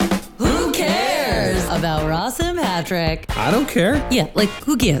about Ross and Patrick. I don't care. Yeah, like,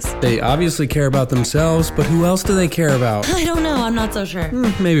 who gives? They obviously care about themselves, but who else do they care about? I don't know. I'm not so sure.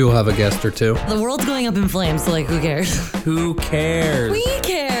 Maybe we'll have a guest or two. The world's going up in flames, so, like, who cares? Who cares? We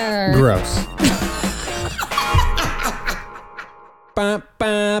care. Gross. Ba,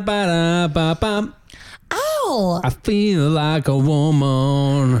 ba, ba, da, ba, ba. Ow! I feel like a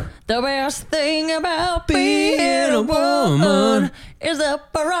woman. The best thing about being a woman is the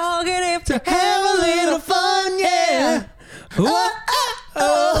prerogative to have a little fun, yeah.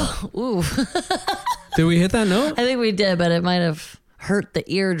 Ooh. Did we hit that note? I think we did, but it might have hurt the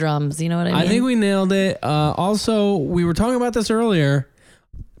eardrums. You know what I mean? I think we nailed it. Also, we were talking about this earlier.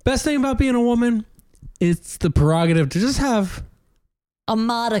 Best thing about being a woman, it's the prerogative to just have a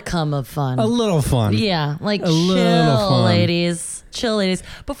modicum of fun. a little fun. Yeah, like little chill, fun. ladies. Chill, ladies.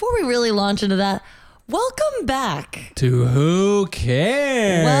 Before we really launch into that, welcome back. To Who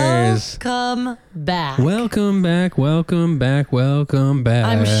Cares? Welcome back. Welcome back, welcome back, welcome back.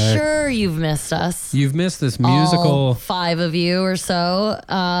 I'm sure you've missed us. You've missed this musical. All 5 of you or so.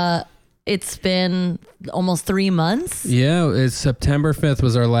 It's been almost 3 months. Yeah, it's September 5th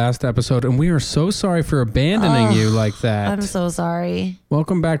was our last episode, and we are so sorry for abandoning you like that. I'm so sorry.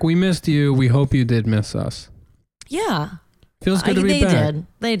 Welcome back. We missed you. We hope you did miss us. Yeah. Feels good to be back.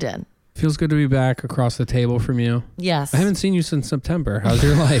 They did. Feels good to be back across the table from you. Yes. I haven't seen you since September. How's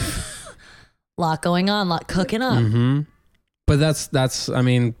your life? Lot going on, lot cooking up. Mm-hmm. But that's I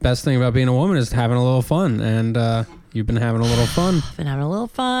mean, best thing about being a woman is having a little fun, and you've been having a little fun. Been having a little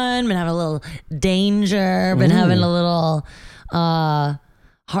fun, been having a little danger, been having a little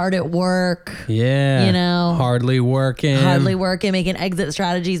hard at work. Yeah. You know. Hardly working, making exit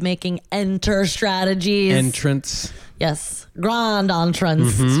strategies, making enter strategies. entrance. Yes. Grand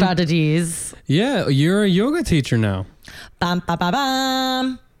entrance strategies. Yeah, you're a yoga teacher now. Bam, bam, bam,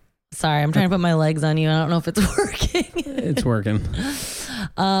 bam. Sorry, I'm trying to put my legs on you. I don't know if it's working. It's working.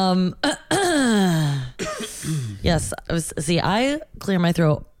 Yes. I clear my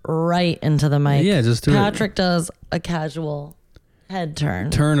throat right into the mic. Yeah, just do it. Patrick does a casual head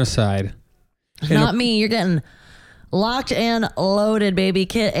turn. Turn aside. Not me. You're getting locked and loaded, baby.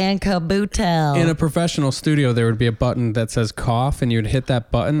 Kit and caboodle. In a professional studio, there would be a button that says cough, and you'd hit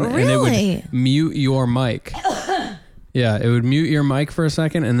that button, and it Really? would mute your mic. Yeah, it would mute your mic for a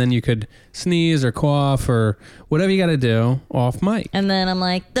second, and then you could sneeze or cough or whatever you got to do off mic. And then I'm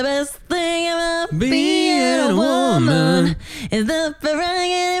like, the best thing about Being being a a woman woman is the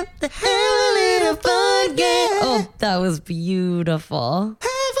prerogative to have a little fun, yeah. Oh, that was beautiful.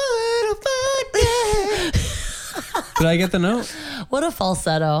 Have a little fun, yeah. Did I get the note? What a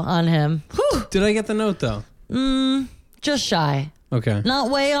falsetto on him. Whew. Did I get the note, though? Just shy. Okay. Not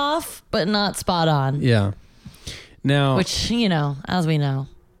way off, but not spot on. Yeah. Now, Which, you know, as we know.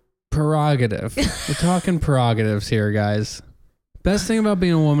 prerogative. We're talking prerogatives here, guys. Best thing about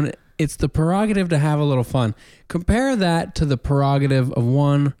being a woman, it's the prerogative to have a little fun. Compare that to the prerogative of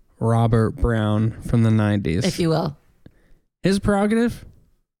one Robert Brown from the 90s. If you will. His prerogative?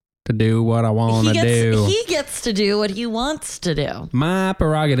 To do what I want to do. He gets to do what he wants to do. My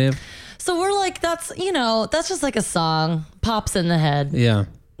prerogative. So we're like, that's just like a song. Pops in the head. Yeah.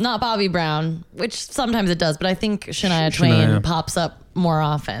 Not Bobby Brown, which sometimes it does, but I think Shania Shania. Twain pops up more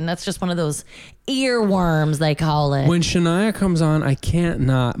often. That's just one of those earworms, they call it. When Shania comes on, I can't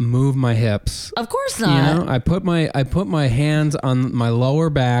not move my hips. Of course You not. know, I put my hands on my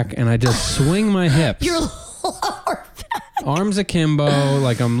lower back and I just swing my hips. Your lower back. Arms akimbo,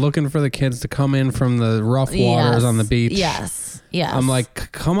 like I'm looking for the kids to come in from the rough waters on the beach. Yes. I'm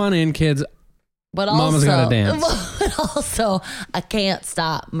like, come on in, kids. But also, Mama's gotta dance. But also, I can't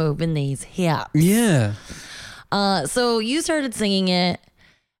stop moving these hips. Yeah. So you started singing it,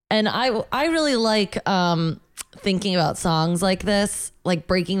 and I really like thinking about songs like this, like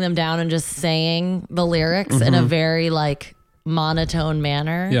breaking them down and just saying the lyrics in a very like monotone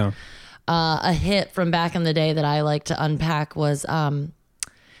manner. Yeah. A hit from back in the day that I like to unpack was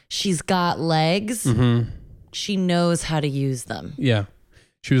She's Got Legs. She knows how to use them. Yeah.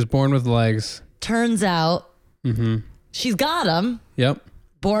 She was born with legs. Turns out she's got them. Yep.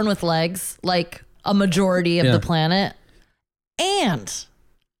 Born with legs, like a majority of the planet, and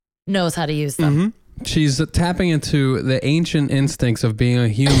knows how to use them. She's tapping into the ancient instincts of being a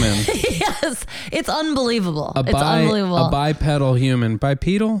human. Yes, it's unbelievable. A It's unbelievable. A bipedal human.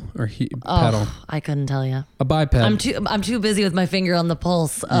 Bipedal or pedal? I couldn't tell you. A biped. I'm too busy with my finger on the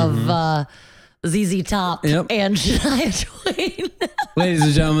pulse of ZZ Top and Shania Twain. Ladies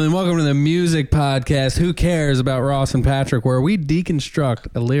and gentlemen, welcome to the music podcast, Who Cares About Ross and Patrick, where we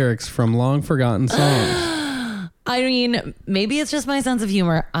deconstruct the lyrics from long forgotten songs. I mean, maybe it's just my sense of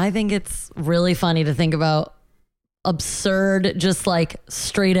humor. I think it's really funny to think about absurd, just like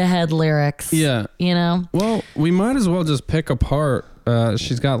straight ahead lyrics. Yeah. You know? Well, we might as well just pick apart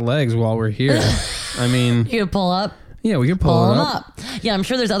She's Got Legs while we're here. I mean, You could pull up. yeah, we can pull it them up. Yeah, I'm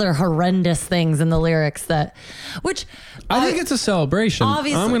sure there's other horrendous things in the lyrics which I think it's a celebration.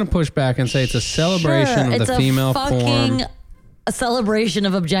 Obviously- I'm going to push back and say it's a celebration Sure, of the female it's a fucking form. a celebration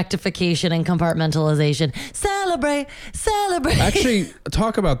of objectification and compartmentalization. Celebrate. Actually,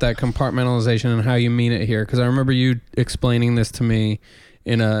 talk about that compartmentalization and how you mean it here, because I remember you explaining this to me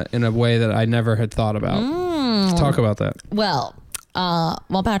in a way that I never had thought about. Talk about that. Well,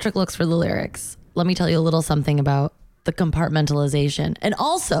 while Patrick looks for the lyrics, let me tell you a little something about the compartmentalization and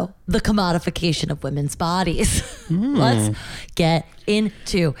also the commodification of women's bodies. Let's get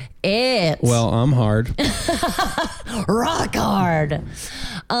into it. Well, I'm hard. Rock hard.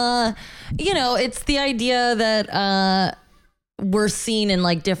 It's the idea that we're seen in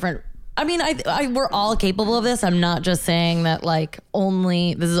like different. I mean, we're all capable of this. I'm not just saying that like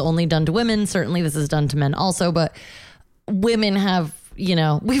this is only done to women. Certainly, this is done to men also. But women have,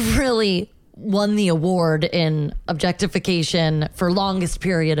 we've really won the award in objectification for longest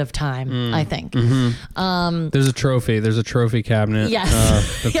period of time, I think. There's a trophy. There's a trophy cabinet. Yes.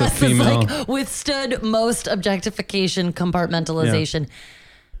 That's Yes, a female. it's like withstood most objectification, compartmentalization,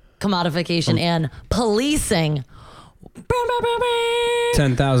 commodification, and policing.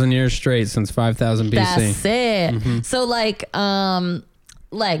 10,000 years straight since 5,000 BC. That's it. So like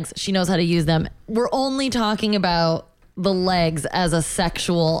legs, she knows how to use them. We're only talking about the legs as a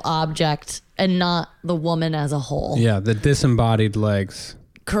sexual object and not the woman as a whole. Yeah, the disembodied legs.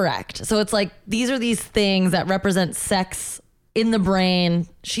 Correct. So it's like these are these things that represent sex in the brain.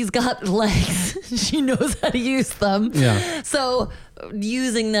 She's got legs. She knows how to use them. Yeah. So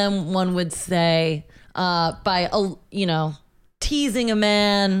using them, one would say, by teasing a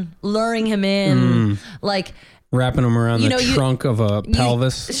man, luring him in, like wrapping them around the trunk of a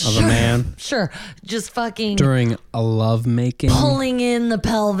pelvis of a man. Sure. Just fucking during a love making. Pulling in the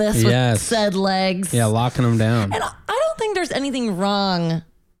pelvis with said legs. Yeah, locking them down. And I don't think there's anything wrong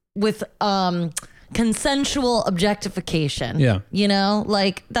with consensual objectification. Yeah.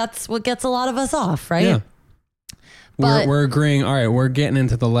 Like that's what gets a lot of us off, right? Yeah. But we're agreeing. All right, we're getting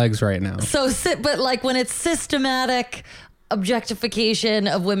into the legs right now. But like when it's systematic objectification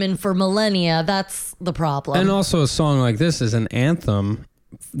of women for millennia, that's the problem. And also a song like this is an anthem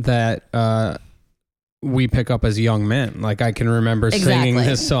that we pick up as young men. Like I can remember singing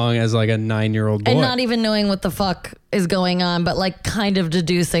this song as like a 9-year-old boy. And not even knowing what the fuck is going on, but like kind of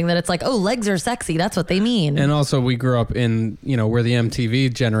deducing that it's like, oh, legs are sexy. That's what they mean. And also we grew up in, we're the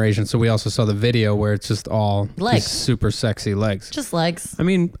MTV generation. So we also saw the video where it's just all legs. These super sexy legs. Just legs. I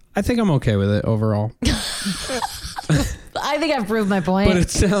mean, I think I'm okay with it overall. I think I've proved my point. But it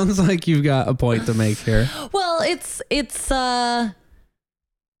sounds like you've got a point to make here. Well, it's I'm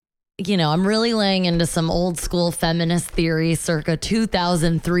really laying into some old school feminist theory circa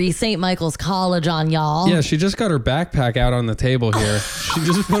 2003, St. Michael's College on y'all. Yeah, she just got her backpack out on the table here. She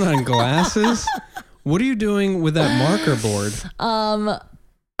just put on glasses. What are you doing with that marker board? I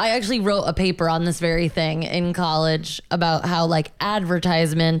actually wrote a paper on this very thing in college about how like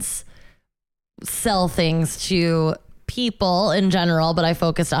advertisements sell things to people in general, but I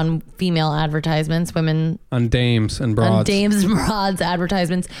focused on female advertisements, women on dames and broads. On dames and broads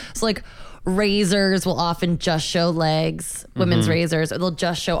advertisements. So like razors will often just show legs, women's razors, or they'll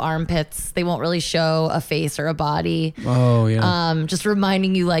just show armpits. They won't really show a face or a body. Oh yeah. Just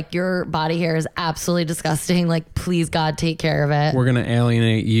reminding you like your body hair is absolutely disgusting. Like please God, take care of it. We're going to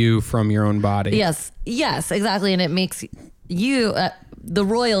alienate you from your own body. Yes, exactly. And it makes you, the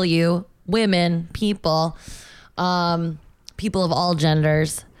royal you, women, people of all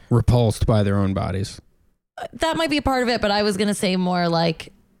genders, repulsed by their own bodies. That might be a part of it, but I was going to say more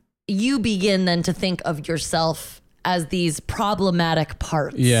like you begin then to think of yourself as these problematic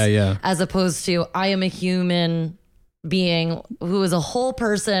parts. Yeah. As opposed to I am a human being who is a whole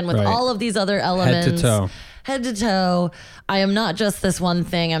person with all of these other elements. Head to toe. I am not just this one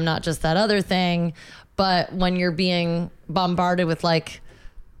thing. I'm not just that other thing. But when you're being bombarded with like,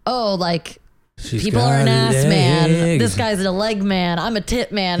 oh, like, people are an ass man. This guy's a leg man. I'm a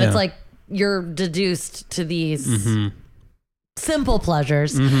tit man. Yeah. It's like you're deduced to these simple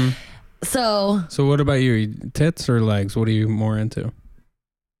pleasures. So what about you? Tits or legs? What are you more into?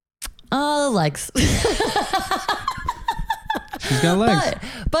 Legs. She's got legs.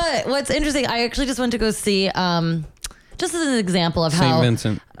 But what's interesting, I actually just went to go see, just as an example of St.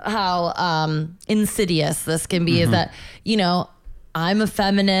 Vincent. how insidious this can be, is that, I'm a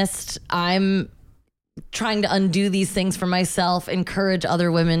feminist. I'm trying to undo these things for myself, encourage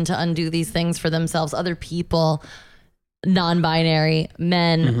other women to undo these things for themselves, other people, non-binary,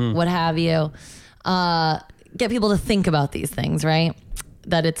 men, what have you. Get people to think about these things, right?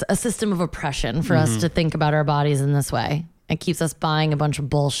 That it's a system of oppression for us to think about our bodies in this way. It keeps us buying a bunch of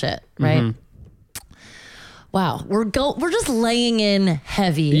bullshit, right? Wow, we're just laying in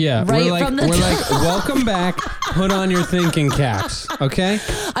heavy. Yeah, right we're like, from the we're like, welcome back. Put on your thinking caps, okay?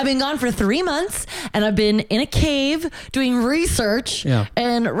 I've been gone for 3 months, and I've been in a cave doing research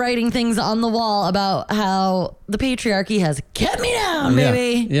and writing things on the wall about how the patriarchy has kept me down,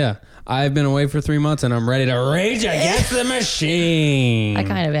 baby. Yeah. I've been away for 3 months, and I'm ready to rage against the machine. I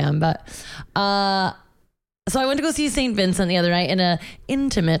kind of am, but so I went to go see St. Vincent the other night in an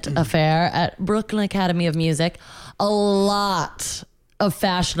intimate affair at Brooklyn Academy of Music. A lot of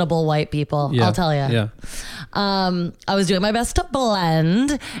fashionable white people, I'll tell you. Yeah. I was doing my best to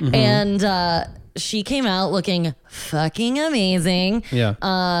blend, and she came out looking fucking amazing.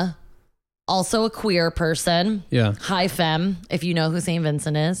 Yeah. Also a queer person. Yeah. High femme, if you know who St.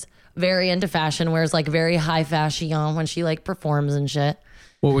 Vincent is. Very into fashion, wears like very high fashion when she like performs and shit.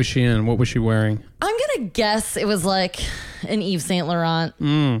 What was she in? What was she wearing? I'm going to guess it was like an Yves Saint Laurent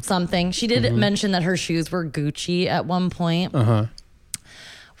something. She did mention that her shoes were Gucci at one point.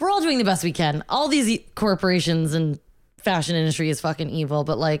 We're all doing the best we can. All these corporations and fashion industry is fucking evil,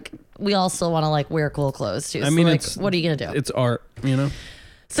 but like we all still want to like wear cool clothes too. I mean, like, what are you going to do? It's art, you know?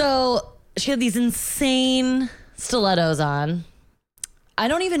 So she had these insane stilettos on. I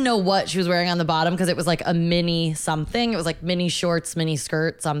don't even know what she was wearing on the bottom because it was like a mini something. It was like mini shorts, mini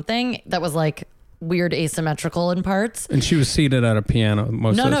skirt, something that was like weird asymmetrical in parts. And she was seated at a piano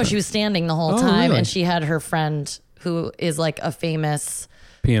most of the time. No, she was standing the whole time. Really? And she had her friend who is like a famous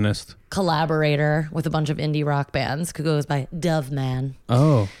pianist collaborator with a bunch of indie rock bands who goes by Dove Man.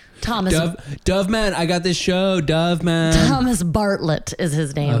 Oh. Thomas Dove Man, I got this show, Dove Man. Thomas Bartlett is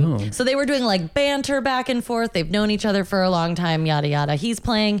his name. Oh. So they were doing like banter back and forth. They've known each other for a long time, yada yada. He's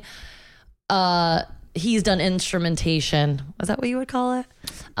playing he's done instrumentation. Is that what you would call it?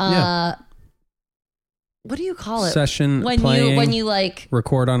 Yeah. What do you call it? Session when playing, when you like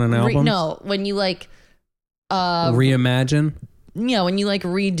record on an album? No, when you like reimagine? Yeah, when you like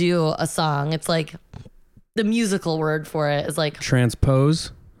redo a song. It's like the musical word for it is like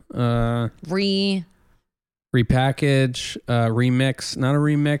transpose. Repackage, remix, not a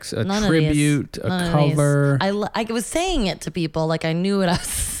remix, a tribute, a cover. I was saying it to people like I knew what I was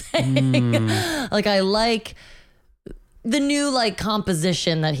saying. Like I like the new like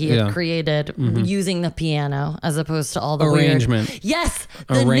composition that he had created using the piano as opposed to all the arrangement. Weird, yes,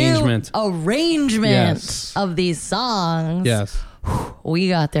 the new arrangement of these songs. Yes. We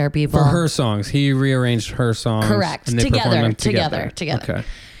got there, people. For her songs. He rearranged her songs. Correct. And they performed them together. Okay.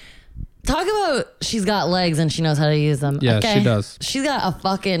 Talk about she's got legs and she knows how to use them. Yeah, okay? she does. She's got a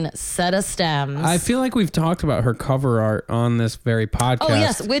fucking set of stems. I feel like we've talked about her cover art on this very podcast. Oh,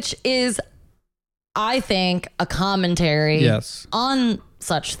 yes, which is, I think, a commentary on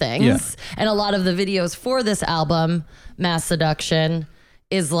such things. Yeah. And a lot of the videos for this album, Mass Seduction,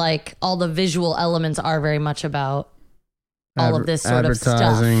 is like all the visual elements are very much about all of this sort of stuff.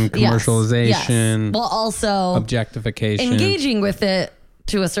 Advertising, commercialization. Yes. Well, also objectification. Engaging with it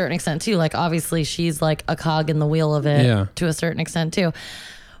to a certain extent too. Like obviously she's like a cog in the wheel of it to a certain extent too.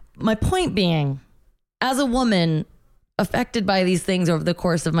 My point being, as a woman affected by these things over the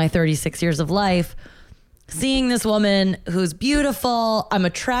course of my 36 years of life, seeing this woman who's beautiful, I'm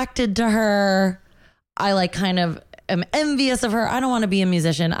attracted to her. I like kind of am envious of her. I don't want to be a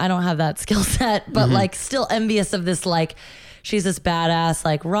musician. I don't have that skill set, but like still envious of this, like she's this badass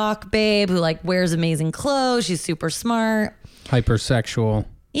like rock babe who like wears amazing clothes. She's super smart. Hypersexual.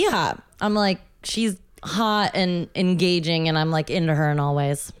 Yeah. I'm like, she's hot and engaging and I'm like into her in all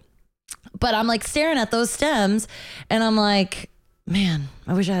ways. But I'm like staring at those stems and I'm like, man,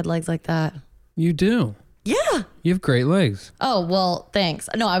 I wish I had legs like that. You do. Yeah. You have great legs. Oh, well, thanks.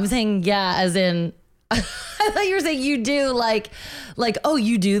 No, I'm saying yeah, as in, I thought you were saying you do like, oh,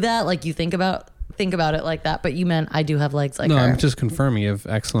 you do that? Like you think about it like that, but you meant I do have legs like her. No, I'm just confirming you have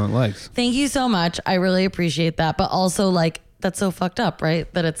excellent legs. Thank you so much. I really appreciate that. But also like, that's so fucked up,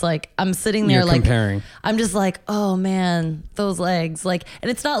 right? That it's like, I'm sitting there like, comparing. I'm just like, oh man, those legs. Like, and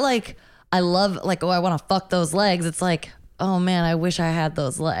it's not like I love, like, oh, I want to fuck those legs. It's like, oh man, I wish I had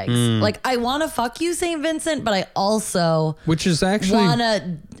those legs. Like, I want to fuck you, St. Vincent, but I also which is actually want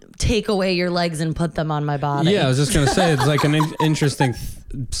to take away your legs and put them on my body. Yeah, I was just going to say, it's like an interesting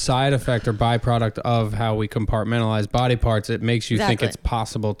side effect or byproduct of how we compartmentalize body parts. It makes you think it's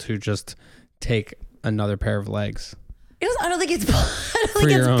possible to just take another pair of legs. I don't think it's. I don't For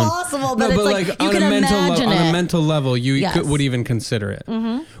think it's your own. possible, but No, it's but like, you on can a mental imagine on it. a mental level, you Yes. would even consider it.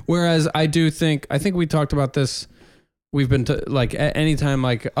 Whereas I think we talked about this. We've been like at any time,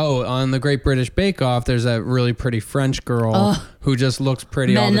 like, on the Great British Bake Off, there's that really pretty French girl who just looks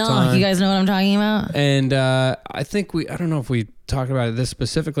pretty all the time. You guys know what I'm talking about? And I think I don't know if we talked about this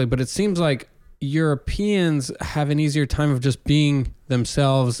specifically, but it seems like Europeans have an easier time of just being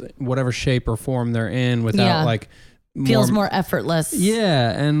themselves, whatever shape or form they're in, without like feels more effortless.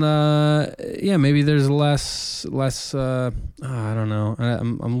 Yeah, and maybe there's less. I don't know.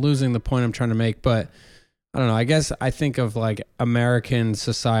 I'm losing the point I'm trying to make, but I don't know. I guess I think of like American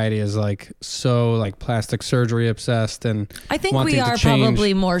society as like so like plastic surgery obsessed, and I think wanting we to are change.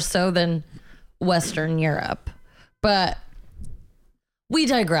 probably more so than Western Europe, but we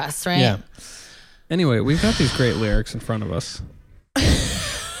digress, right? Yeah. Anyway, we've got these great lyrics in front of us.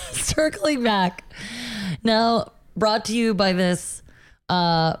 Circling back. Now, brought to you by this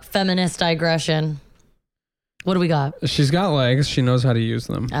feminist digression. What do we got? She's got legs. She knows how to use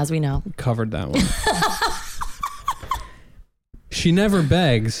them. As we know. Covered that one. She never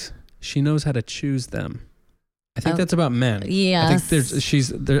begs. She knows how to choose them. I think that's about men. Yes.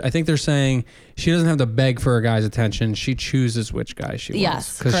 I think they're saying she doesn't have to beg for a guy's attention. She chooses which guy she wants.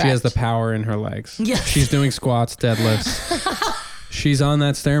 Yes, Because she has the correct. power in her legs. Yes. She's doing squats, deadlifts. She's on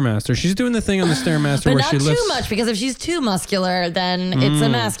that Stairmaster. She's doing the thing on the Stairmaster But where not she lifts. too much, because if she's too muscular, then it's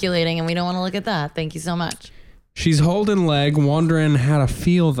emasculating, and we don't want to look at that. Thank you so much. She's holding leg, wondering how to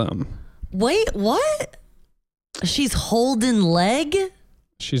feel them. Wait, what? She's holding leg?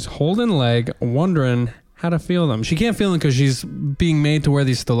 She's holding leg, wondering how to feel them. She can't feel them because she's being made to wear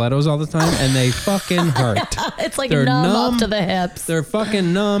these stilettos all the time, and they fucking hurt. It's like They're numb numb. up to the hips. They're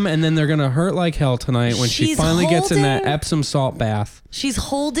fucking numb, and then they're gonna hurt like hell tonight when she She's finally gets in that holding- Epsom salt bath. She's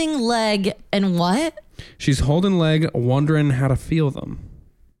holding leg and what? She's holding leg, wondering how to feel them.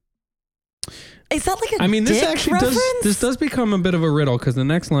 Is that like a I mean, this dick actually reference? does become a bit of a riddle, because the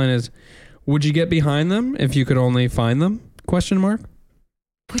next line is, "Would you get behind them if you could only find them?" Question mark.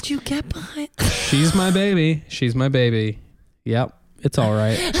 Would you get behind? She's my baby. She's my baby. Yep, it's all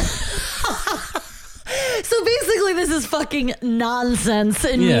right. So basically, this is fucking nonsense.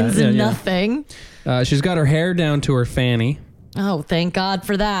 It means yeah. nothing. She's got her hair down to her fanny. Oh, thank God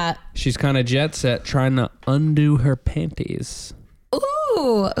for that. She's kind of jet set, trying to undo her panties.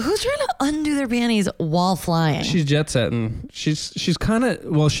 Ooh, who's trying to undo their panties while flying? She's jet setting. She's kind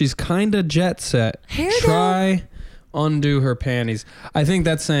of jet set. Hair Try undo her panties. I think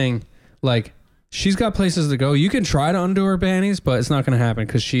that's saying like she's got places to go. You can try to undo her panties, but it's not going to happen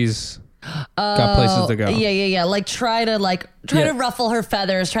because she's got places to go. Yeah. Like try to ruffle her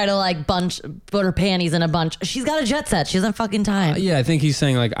feathers. Try to like put her panties in a bunch. She's got a jet set. She doesn't fucking time. Yeah, I think he's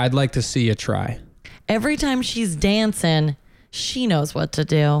saying like I'd like to see you try. Every time she's dancing, she knows what to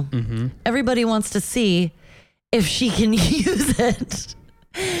do. Mm-hmm. Everybody wants to see if she can use it.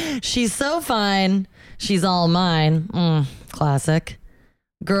 She's so fine. She's all mine. Classic.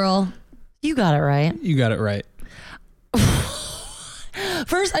 Girl, you got it right. You got it right.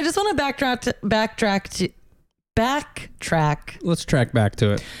 First, I just want to backtrack. Let's track back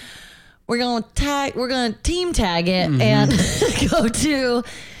to it. We're going to team tag it Mm-hmm. and go to,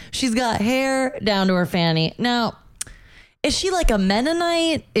 she's got hair down to her fanny. Now, is she like a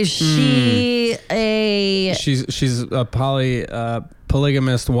Mennonite? Is she a... She's a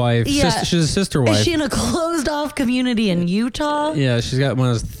polygamist wife. Yeah. She's a sister wife. Is she in a closed off community in Utah? Yeah, she's got one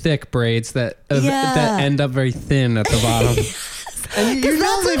of those thick braids that end up very thin at the bottom. And Because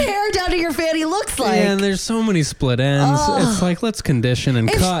that's what hair down to your fanny looks like. Yeah, and there's so many split ends. It's like, let's condition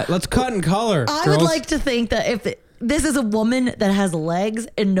and cut. Let's cut and color. I girls. would like to think that if this is a woman that has legs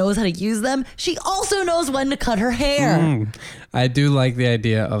and knows how to use them, she also knows when to cut her hair. I do like the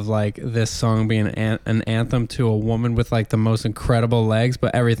idea of like this song being an anthem to a woman with like the most incredible legs,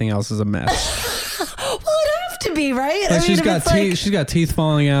 but everything else is a mess. Well, it'd have to be, right? Like she's if got it's teeth. like- She's got teeth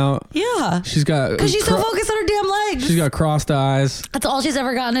falling out. yeah. She's got Because she's so focused on her damn legs. She's got crossed eyes. That's all she's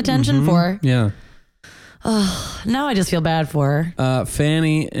ever gotten attention for. Yeah. Now I just feel bad for her.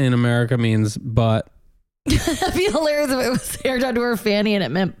 Fanny in America means butt. That'd be hilarious if it was hair down to her fanny and it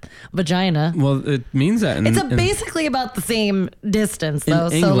meant vagina. Well, it means that. It's basically about the same distance, though.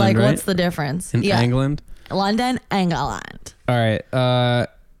 So, England, like, right? what's the difference? in England. London, England. All right.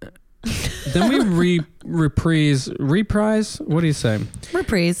 Then we reprise. What do you say?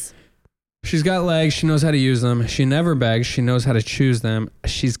 Reprise. She's got legs. She knows how to use them. She never begs. She knows how to choose them.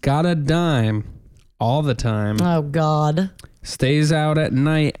 She's got a dime all the time. Oh, God. Stays out at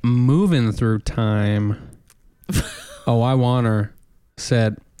night, moving through time. Oh, I want her.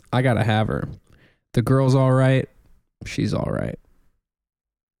 Said, I gotta have her. The girl's all right. she's all right.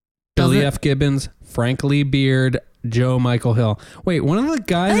 Does Billy it? F. Gibbons, Frank Lee Beard, Joe Michael Hill. Wait, one of the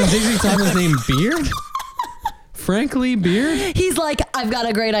guys in ZZ Top is named Beard? Frank Lee Beard? He's like, I've got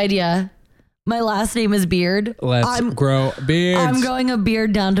a great idea. My last name is Beard. Let's grow beards. I'm growing a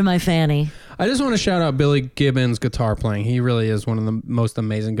beard down to my fanny. I just want to shout out Billy Gibbons' guitar playing. He really is one of the most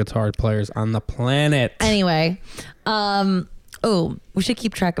amazing guitar players on the planet. Anyway, we should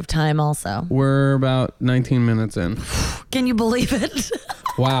keep track of time also. We're about 19 minutes in. Can you believe it?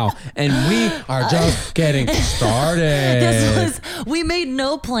 Wow. And we are just getting started. We made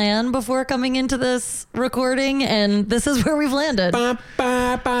no plan before coming into this recording, and this is where we've landed.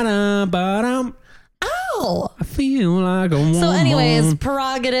 Ow! I feel like a woman. So anyways,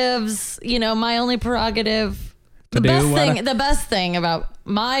 prerogatives, my only prerogative, the best thing about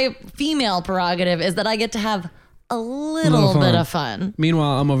my female prerogative is that I get to have a little bit of fun.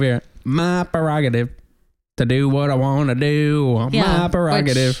 Meanwhile, I'm over here. My prerogative to do what I want to do. My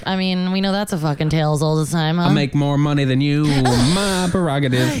prerogative. Which, we know that's a fucking tale as old as time, huh? I make more money than you. My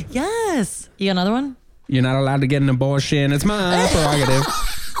prerogative. Yes. You got another one? You're not allowed to get an abortion. It's my prerogative.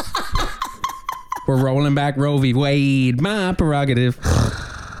 We're rolling back Roe v. Wade. My prerogative.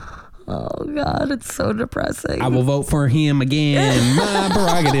 Oh, God. It's so depressing. I will vote for him again. My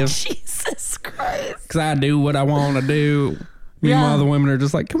prerogative. Jesus Christ. Because I do what I want to do. Meanwhile, the women are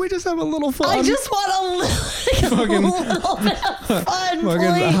just like, can we just have a little fun? I just want a little bit of fun, fucking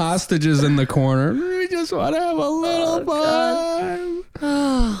please. hostages in the corner. We just want to have a little fun.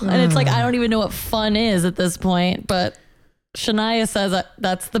 And it's like, I don't even know what fun is at this point, but Shania says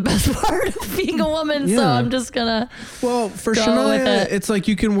that's the best part of being a woman, so I'm just gonna for go Shania, with it. it's like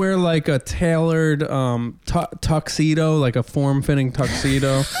you can wear like a tailored tuxedo, like a form-fitting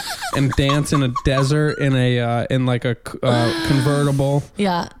tuxedo, and dance in a desert in a convertible.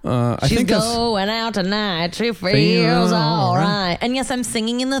 Yeah, I she's think going out tonight. She feels all right. And yes, I'm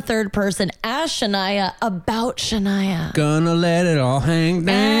singing in the third person as Shania about Shania. Gonna let it all hang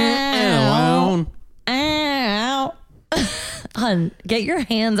down. Ow. Hun, get your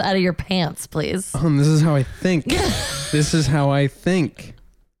hands out of your pants, please. This is how I think. This is how I think.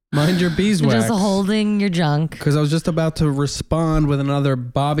 Mind your beeswax. Just holding your junk. Because I was just about to respond with another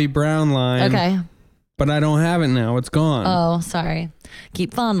Bobby Brown line. Okay. But I don't have it now. It's gone. Oh, sorry.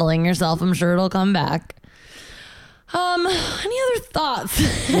 Keep fondling yourself. I'm sure it'll come back. Any other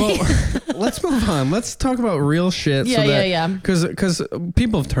thoughts? Well, let's move on. Let's talk about real shit. Yeah. Because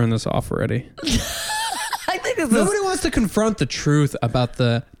people have turned this off already. I think Nobody wants to confront the truth about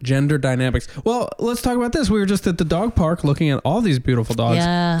the gender dynamics. Well, let's talk about this. We were just at the dog park looking at all these beautiful dogs.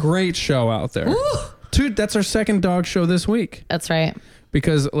 Yeah. Great show out there. Dude, that's our second dog show this week. That's right.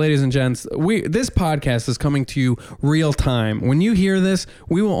 Because, ladies and gents, this podcast is coming to you real time. When you hear this,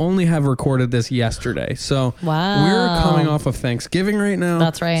 we will only have recorded this yesterday. So wow. We're coming off of Thanksgiving right now.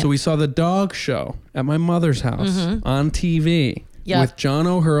 That's right. So we saw the dog show at my mother's house on TV with John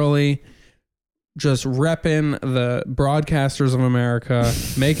O'Hurley, just repping the broadcasters of America,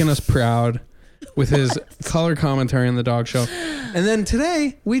 making us proud with his color commentary on the dog show. And then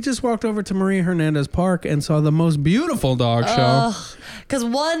today, we just walked over to Maria Hernandez Park and saw the most beautiful dog show. Because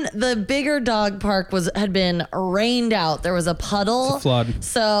the bigger dog park had been rained out. There was a puddle. It's a flood.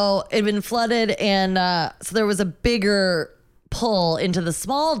 So it had been flooded, and so there was a bigger pull into the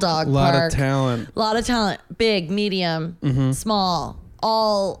small dog park. A lot of talent. Big, medium, small,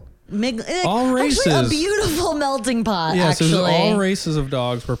 all races. Actually, a beautiful melting pot. Yeah, actually. so all races of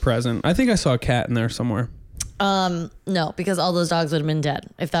dogs were present. I think I saw a cat in there somewhere. No, because all those dogs would have been dead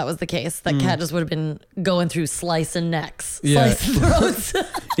if that was the case. That cat just would have been going through slicing necks, slicing throats.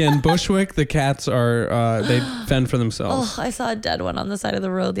 Yeah, in Bushwick, the cats are they fend for themselves. Oh, I saw a dead one on the side of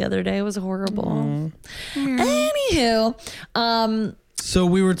the road the other day. It was horrible. Anywho, so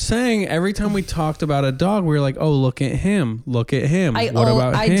we were saying every time we talked about a dog, we were like, "Oh, look at him! Look at him! What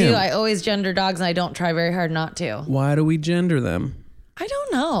about him?" I do. I always gender dogs, and I don't try very hard not to. Why do we gender them? I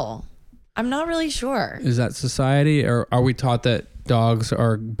don't know. I'm not really sure. Is that society, or are we taught that dogs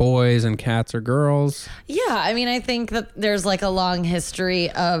are boys and cats are girls? Yeah, I think that there's like a long history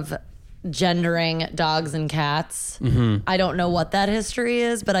of gendering dogs and cats. Mm-hmm. I don't know what that history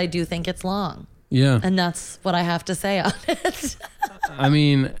is, but I do think it's long. Yeah. And that's what I have to say on it.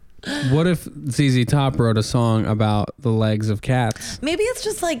 What if ZZ Top wrote a song about the legs of cats? Maybe it's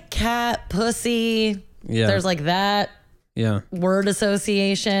just like cat, pussy. Yeah. There's like that. Yeah. Word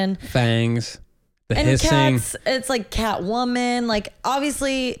association. Fangs. The and hissing. Cats, it's like cat woman. Like,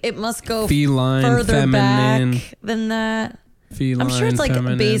 obviously, it must go feline, further feminine, back than that. Feline, I'm sure it's like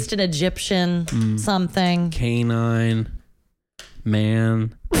feminine, based in Egyptian something. Canine.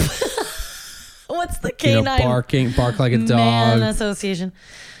 Man. What's the canine bark like a dog. man association?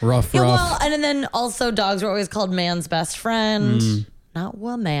 Rough. Well, and then also dogs were always called man's best friend. Not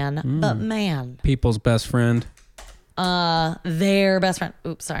woman, but man. People's best friend. Their best friend.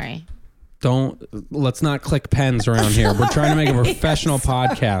 Oops, sorry. Let's not click pens around here. We're trying to make a professional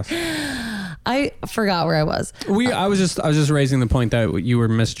podcast. I forgot where I was. I was just raising the point that you were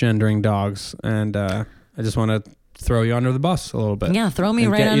misgendering dogs, and I just want to throw you under the bus a little bit. Yeah, throw me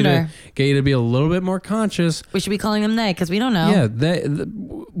and right under. Get you to be a little bit more conscious. We should be calling them they because we don't know. Yeah,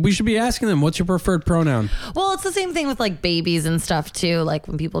 we should be asking them, what's your preferred pronoun? Well, it's the same thing with like babies and stuff too. Like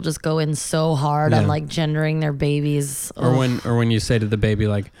when people just go in so hard on like gendering their babies. Or when you say to the baby,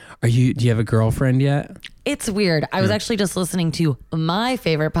 like, do you have a girlfriend yet? It's weird. I was actually just listening to my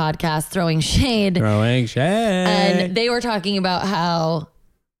favorite podcast, Throwing Shade. And they were talking about how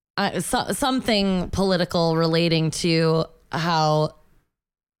something political relating to how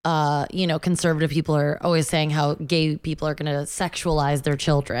conservative people are always saying how gay people are going to sexualize their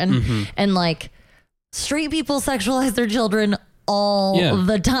children, and like straight people sexualize their children all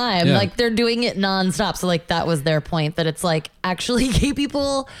the time. Like they're doing it nonstop. So like that was their point, that it's like actually gay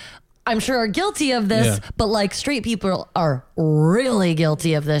people I'm sure are guilty of this, but like straight people are really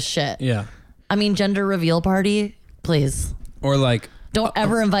guilty of this shit. Yeah. I mean, gender reveal party, please. Or like, don't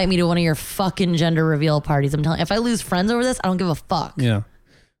ever invite me to one of your fucking gender reveal parties. I'm telling you, if I lose friends over this, I don't give a fuck. Yeah.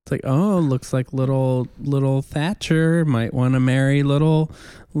 It's like, oh, looks like little Thatcher might want to marry little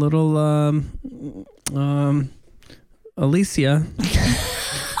Alicia.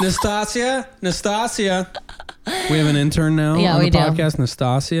 Nastasia. We have an intern now on the podcast,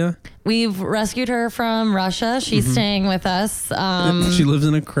 Nastasia. We've rescued her from Russia. She's staying with us. She lives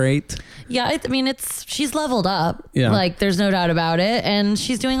in a crate. Yeah, I mean, she's leveled up. Yeah. Like, there's no doubt about it. And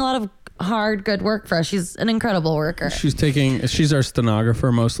she's doing a lot of hard, good work for us. She's an incredible worker. She's our stenographer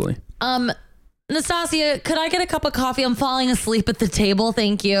mostly. Nastasia, could I get a cup of coffee? I'm falling asleep at the table.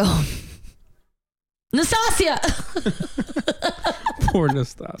 Thank you. Nastasia. Poor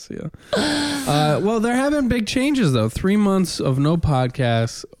Nastasia. Well, there have been big changes though. 3 months of no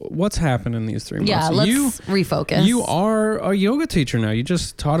podcasts. What's happened in these 3 months? Yeah, let's refocus. You are a yoga teacher now. You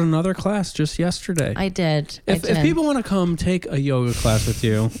just taught another class just yesterday. I did. If people want to come take a yoga class with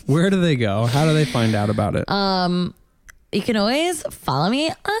you, where do they go? How do they find out about it? You can always follow me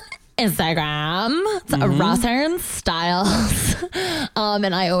on Instagram. It's Ross Aaron Styles.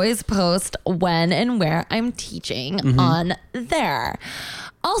 And I always post when and where I'm teaching on there.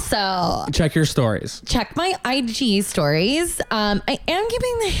 Also, check your stories. Check my IG stories. I am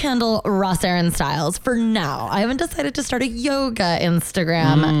keeping the handle Ross Aaron Styles for now. I haven't decided to start a yoga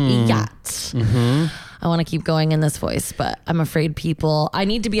Instagram yet. I want to keep going in this voice, but I'm afraid I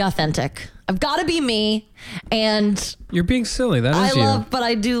need to be authentic. I've got to be me. And you're being silly. That is you. But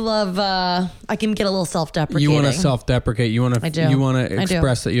I do love, I can get a little self-deprecating. You want to self-deprecate. You want to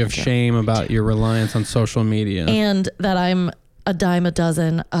express that you have shame about your reliance on social media. And that I'm a dime a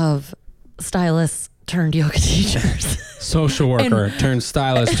dozen of stylists turned yoga teachers. Social worker turned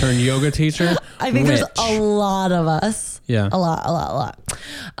stylist turned yoga teacher. I think there's a lot of us. Yeah. A lot.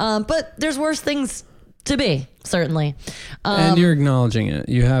 But there's worse things to be, certainly. And you're acknowledging it.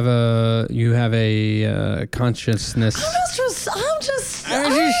 You have a consciousness. I'm just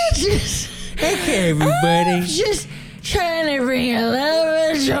okay, everybody. I'm just trying to bring a little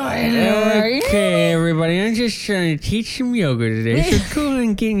bit of joy to work. Okay, everybody. I'm just trying to teach some yoga today. So go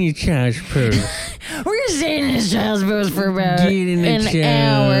and get in your child's pose. We're going to stay in this child's pose for about an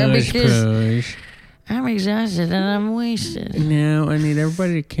hour because I'm exhausted and I'm wasted. Now I need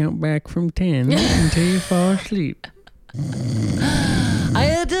everybody to count back from 10 until you fall asleep.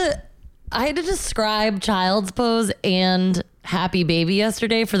 I had to describe child's pose and happy baby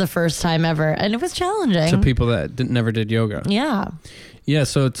yesterday for the first time ever, and it was challenging. To people that never did yoga. Yeah. Yeah,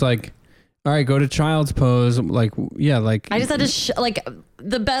 so it's like, all right, go to child's pose. Like, yeah, like I just had to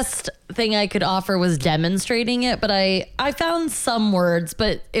the best thing I could offer was demonstrating it, but I found some words,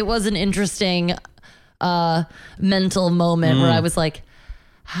 but it was an interesting mental moment where I was like,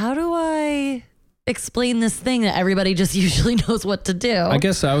 how do I explain this thing that everybody just usually knows what to do? I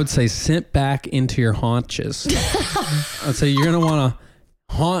guess I would say sit back into your haunches. I'd say you're going to want to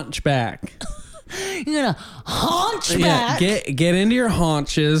haunch back. You're going to haunch back? Get into your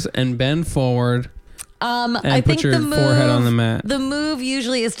haunches and bend forward. And I put think your forehead on the mat. The move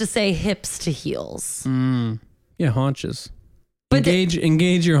usually is to say hips to heels. Yeah, haunches. But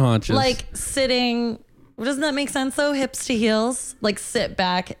engage your haunches. Like sitting. Doesn't that make sense though? Hips to heels. Like sit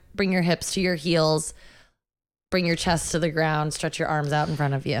back, bring your hips to your heels, bring your chest to the ground, stretch your arms out in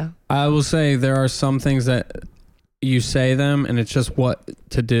front of you. I will say there are some things that you say them and it's just what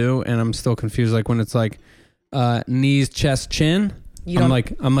to do, and I'm still confused. Like when it's like knees, chest, chin. I'm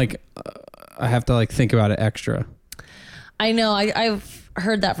like I have to like think about it extra. I know. I've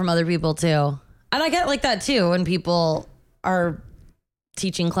heard that from other people too, and I get like that too when people are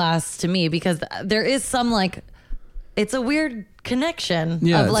teaching class to me, because there is some like, it's a weird connection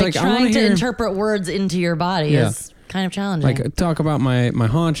of like trying to interpret words into your body is kind of challenging. Like talk about my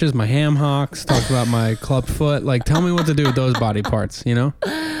haunches, my ham hocks, talk about my club foot. Like tell me what to do with those body parts, you know?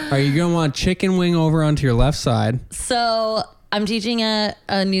 Are you going to want chicken wing over onto your left side? So I'm teaching at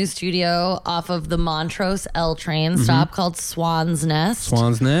a new studio off of the Montrose L train stop called Swan's Nest.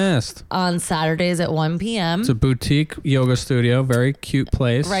 Swan's Nest. On Saturdays at 1 p.m. It's a boutique yoga studio. Very cute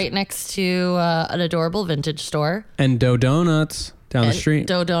place. Right next to an adorable vintage store. And Dough Donuts down the street.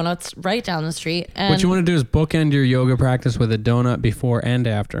 Dough Donuts right down the street. And what you want to do is bookend your yoga practice with a donut before and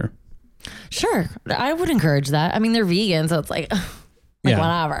after. Sure. I would encourage that. I mean, they're vegan, so it's like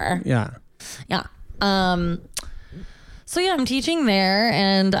whatever. Yeah. Yeah. So yeah, I'm teaching there,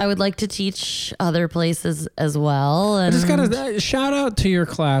 and I would like to teach other places as well. And I just gotta shout out to your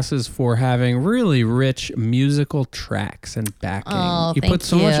classes for having really rich musical tracks and backing. Oh, you put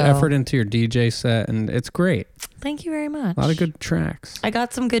so much effort into your DJ set, and it's great. Thank you very much. A lot of good tracks. I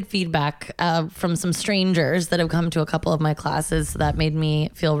got some good feedback from some strangers that have come to a couple of my classes. So that made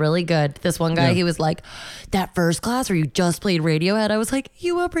me feel really good. This one guy, he was like, that first class where you just played Radiohead, I was like,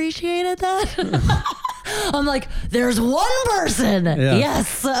 you appreciated that? I'm like, there's one person. Yeah.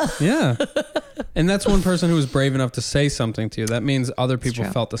 Yes. Yeah. And that's one person who was brave enough to say something to you. That means other people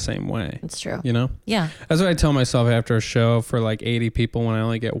felt the same way. It's true. You know? Yeah. That's what I tell myself after a show for like 80 people when I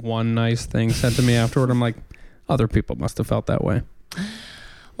only get one nice thing said to me afterward. I'm like, other people must have felt that way.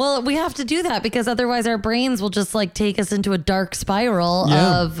 Well, we have to do that because otherwise our brains will just like take us into a dark spiral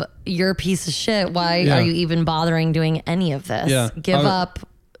of you're a piece of shit. Why are you even bothering doing any of this? Yeah. Give up,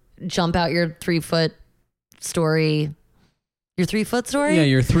 jump out your 3-foot story. Your 3-foot story? Yeah,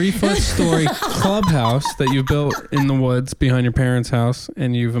 your 3-foot story clubhouse that you built in the woods behind your parents' house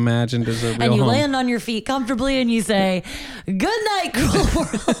and you've imagined as a real home. And you land on your feet comfortably and you say, good night, cruel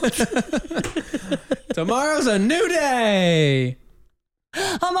world. Tomorrow's a new day.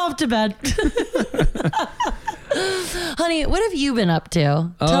 I'm off to bed. Honey, what have you been up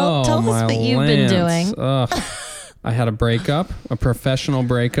to? Tell us what you've been doing. I had a breakup, a professional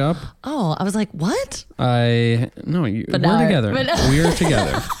breakup. Oh, I was like, what? We're together. We're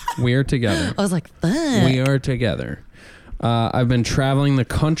together. We're together. I was like, fuck. We are together. I've been traveling the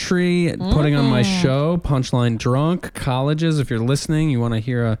country, putting on my show, Punchline Drunk. Colleges, if you're listening, you want to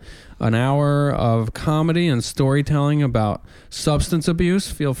hear an hour of comedy and storytelling about substance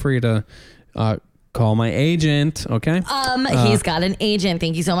abuse, feel free to call my agent, okay? He's got an agent.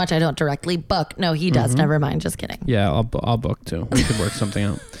 Thank you so much. I don't directly book. No, he does. Never mind. Just kidding. Yeah, I'll book too. We could work something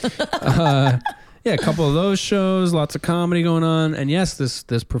out. Yeah, a couple of those shows, lots of comedy going on. And yes,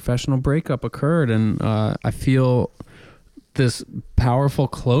 this professional breakup occurred, and I feel this powerful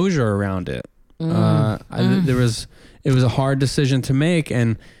closure around it. It was a hard decision to make,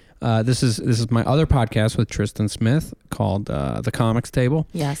 and this is my other podcast with Tristan Smith called The Comics Table.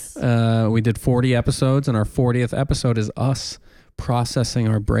 Yes. We did 40 episodes, and our 40th episode is us processing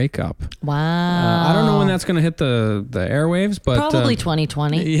our breakup. Wow. I don't know when that's going to hit the airwaves, but probably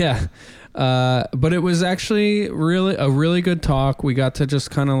 2020. Yeah. But it was actually a really good talk. We got to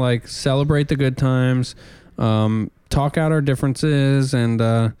just kind of like celebrate the good times, talk out our differences,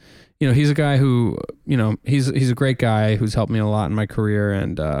 and he's a guy who, he's a great guy who's helped me a lot in my career,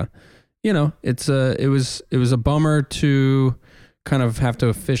 and it was a bummer to kind of have to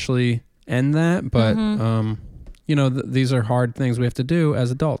officially end that, but these are hard things we have to do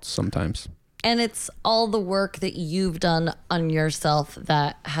as adults sometimes. And it's all the work that you've done on yourself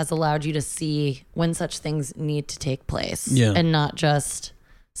that has allowed you to see when such things need to take place, and not just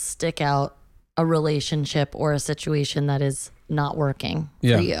stick out a relationship or a situation that is not working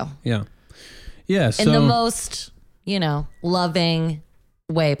for you. Yeah. So, in the most, loving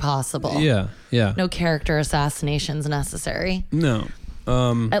way possible. Yeah. No character assassinations necessary. No.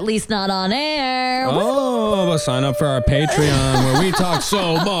 At least not on air. But sign up for our Patreon where we talk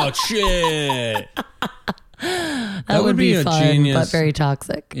so much shit. That would be fun, genius, but very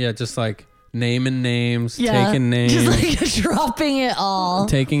toxic. Yeah, just like naming names, taking names. Just like dropping it all.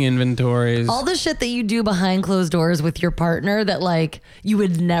 Taking inventories. All the shit that you do behind closed doors with your partner that like you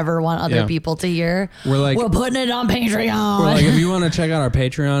would never want other people to hear. We're putting it on Patreon. We're like, if you want to check out our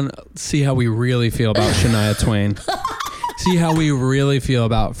Patreon, see how we really feel about Shania Twain. see how we really feel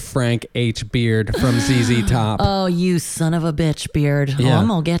about Frank H. Beard from ZZ Top. Oh, you son of a bitch, Beard. Yeah. Oh, I'm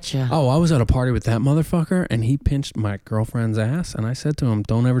gonna get you. Oh, I was at a party with that motherfucker, and he pinched my girlfriend's ass, and I said to him,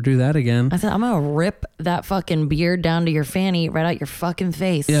 don't ever do that again. I said, I'm gonna rip that fucking beard down to your fanny, right out your fucking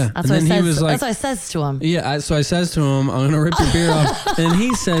face. Yeah. That's And what I then he says. was like- That's what I says to him. Yeah, so I says to him, I'm going to rip your beard off. And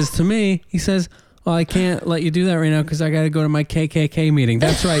he says to me, he says, well, I can't let you do that right now because I got to go to my KKK meeting.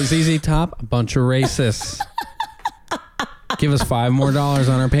 That's right, ZZ Top, a bunch of racists. Give us $5 more on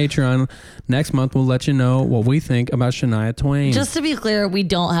our Patreon. Next month, we'll let you know what we think about Shania Twain. Just to be clear, we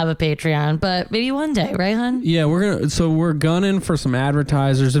don't have a Patreon, but maybe one day, right, hun? Yeah, we're gunning for some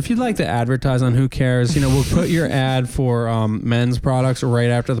advertisers. If you'd like to advertise on Who Cares, we'll put your ad for men's products right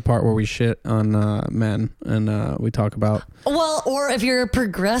after the part where we shit on men and we talk about. Well, or if you're a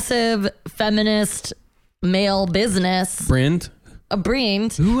progressive feminist male business, Brand. a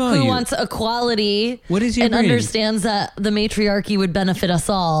brand Who are you? wants equality What is your and brand? understands that the matriarchy would benefit us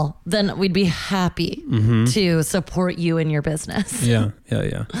all, then we'd be happy to support you in your business. Yeah.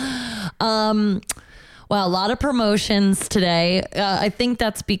 Wow, a lot of promotions today. I think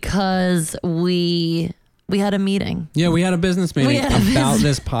that's because we had a meeting. Yeah, we had a business meeting had a about business-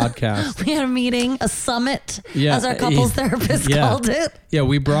 this podcast. We had a meeting, a summit, Yeah, as our couples therapist yeah. called it. Yeah,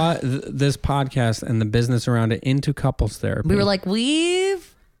 we brought this podcast and the business around it into couples therapy. We were like,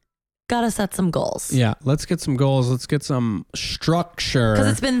 we've got to set some goals. yeah, let's get some goals. Let's get some structure.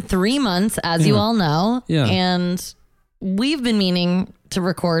 Because it's been 3 months, as you Yeah. all know. Yeah. And we've been meaning to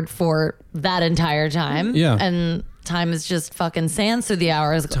record for that entire time. Yeah. And time is just fucking sand through the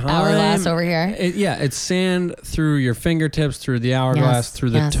hourglass over here. It's sand through your fingertips, through the hourglass, Yes, through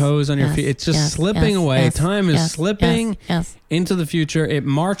the yes, toes on your yes, feet. It's just yes, slipping yes, away. yes, Time is yes, slipping yes. into the future. It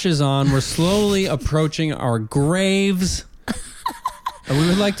marches on. We're slowly approaching our graves. And we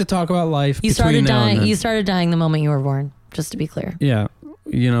would like to talk about life. You between started now and dying. then. You started dying the moment you were born, just to be clear. Yeah,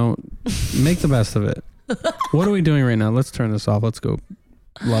 make the best of it. What are we doing right now? Let's turn this off. Let's go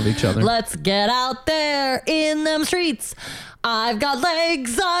love each other. Let's get out there in them streets. I've got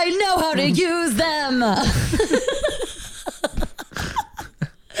legs. I know how to use them.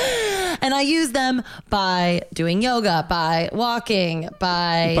 And I use them by doing yoga, by walking,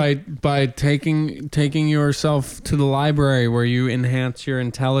 by taking yourself to the library where you enhance your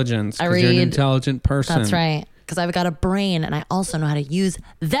intelligence. I 'cause you're an read- intelligent person. That's right. Because I've got a brain and I also know how to use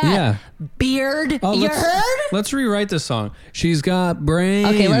that. Yeah. Beard. Oh, you let's- heard? Let's rewrite this song. She's got brains.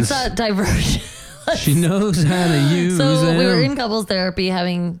 Okay, let's not diverge. She knows how to use So them. we were in couples therapy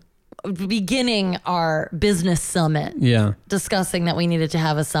beginning our business summit, Yeah. discussing that we needed to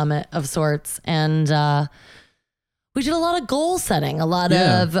have a summit of sorts. And we did a lot of goal setting, a lot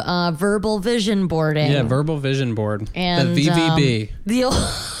Yeah. of verbal vision boarding. Yeah, verbal vision board. And the VVB. the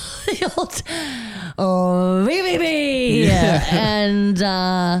old VVB. Yeah. And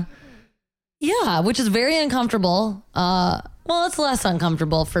yeah, which is very uncomfortable. Well, it's less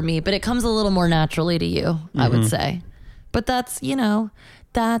uncomfortable for me, but it comes a little more naturally to you, I would say. But that's,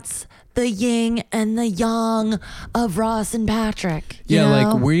 that's the yin and the yang of Ross and Patrick. you Yeah,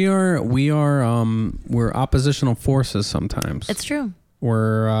 know? like we're oppositional forces sometimes. It's true.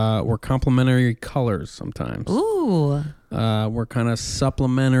 We're complementary colors sometimes. Ooh. We're kind of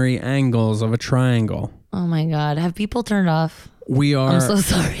supplementary angles of a triangle. Oh my God. Have people turned off? We are I'm so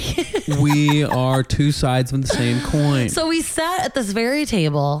sorry. we are two sides of the same coin. So we sat at this very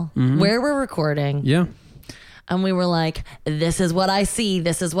table where we're recording. Yeah. And we were like, this is what I see.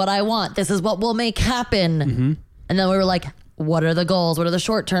 This is what I want. This is what we'll make happen. And then we were like, what are the goals? What are the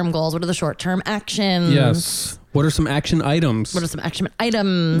short-term goals? What are the short-term actions? Yes. What are some action items? What are some action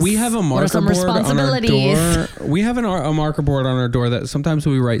items? We have a What are marker some board on our responsibilities? door. We have a marker board on our door that sometimes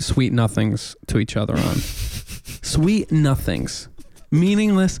we write sweet nothings to each other on. Sweet nothings.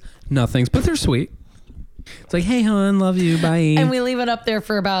 Meaningless nothings, but they're sweet. It's like, hey, hon, love you, bye. And we leave it up there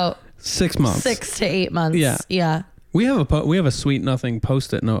for about 6 months. 6 to 8 months. Yeah. Yeah. We have a sweet nothing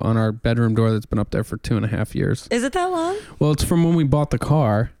post-it note on our bedroom door that's been up there for 2.5 years. Is it that long? Well, it's from when we bought the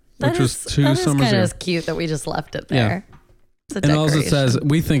car, which was 2 summers kind ago. of cute that we just left it Yeah. there. It's a And also it decoration. says,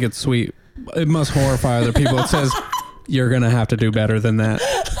 we think it's sweet. It must horrify other people. It says, you're going to have to do better than that.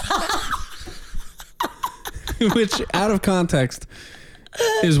 Which, out of context,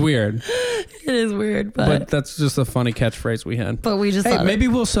 is weird. It is weird, But that's just a funny catchphrase we had. but we just Hey, thought maybe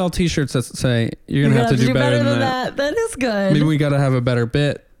we'll sell t-shirts that say, you're going you're to have to do better than that. That is good. Maybe we got to have a better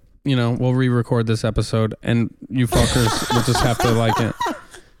bit. We'll re-record this episode and you fuckers will just have to like it.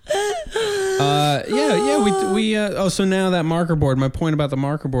 So now that marker board, my point about the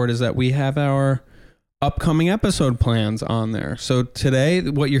marker board is that we have our upcoming episode plans on there. So today,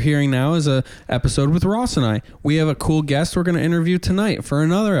 what you're hearing now is a episode with Ross and I. We have a cool guest we're going to interview tonight for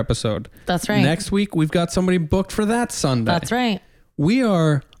another episode. That's right. Next week, we've got somebody booked for that Sunday. That's right. We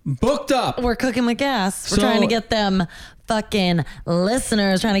are booked up. We're cooking with gas. We're trying to get them fucking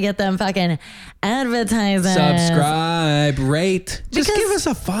listeners, trying to get them fucking advertisers. Subscribe, rate. Just Because- give us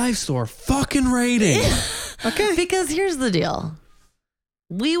a 5-star fucking rating. Okay. Because here's the deal.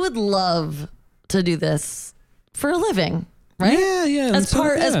 We would love to do this for a living, right? Yeah. As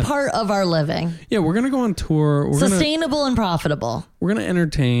part of our living. Yeah, we're gonna go on tour. Sustainable and profitable. We're gonna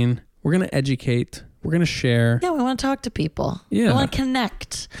entertain. We're gonna educate. We're gonna share. Yeah, we want to talk to people. Yeah. We want to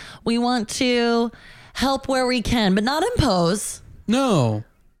connect. We want to help where we can, but not impose. No.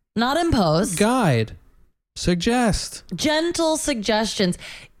 Not impose. Guide. Suggest. Gentle suggestions.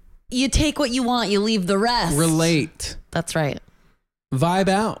 You take what you want, you leave the rest. Relate. That's right. Vibe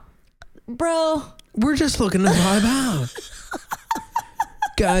out. Bro. We're just looking to vibe out.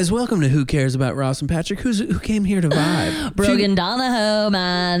 Guys, welcome to Who Cares About Ross and Patrick? Who came here to vibe? Brogan Donahoe,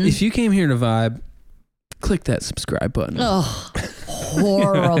 man. If you came here to vibe, click that subscribe button. Oh,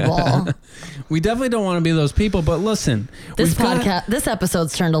 horrible. We definitely don't want to be those people, but listen. This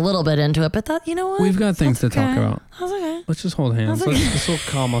episode's turned a little bit into it, but that, you know what? We've got things That's to talk okay. about. That's okay. Let's just hold hands. That's okay. This will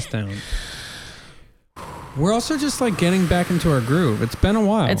calm us down. We're also just like getting back into our groove. It's been a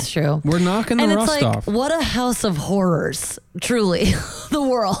while. It's true. We're knocking the And it's rust like, off. what a house of horrors, truly, the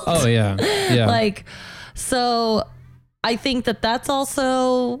world. Oh, yeah. Yeah. Like, so I think that that's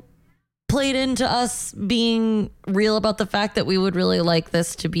also played into us being real about the fact that we would really like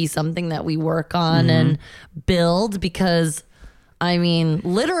this to be something that we work on and build, because I mean,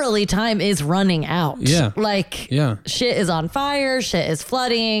 literally time is running out. Yeah. Like, Yeah. shit is on fire, shit is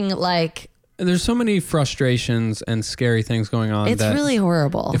flooding. Like, And there's so many frustrations and scary things going on. it's that really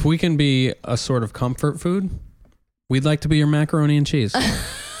horrible. If we can be a sort of comfort food, we'd like to be your macaroni and cheese.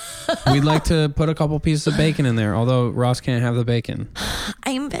 We'd like to put a couple pieces of bacon in there, although Ross can't have the bacon.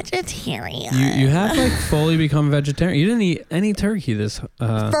 I'm vegetarian. You have like fully become vegetarian. You didn't eat any turkey this.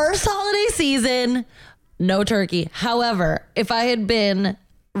 First holiday season, no turkey. However, if I had been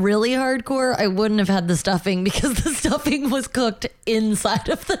really hardcore, I wouldn't have had the stuffing, because the stuffing was cooked inside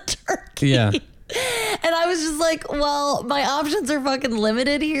of the turkey. Yeah. And I was just like, well, my options are fucking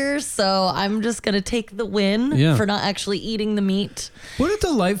limited here, so I'm just going to take the win Yeah. for not actually eating the meat. What a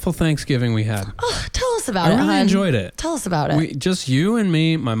delightful Thanksgiving we had. Oh, tell us about I it, really hon. enjoyed it. Tell us about it. Just you and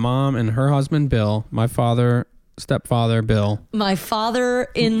me, my mom and her husband Bill, my father, stepfather Bill, My father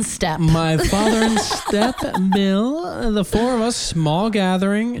in step. my father and step Bill, the four of us, small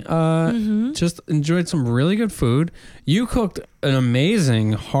gathering, just enjoyed some really good food. You cooked an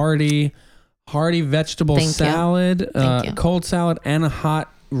amazing hearty vegetable Thank you. salad, Thank you. cold salad, and a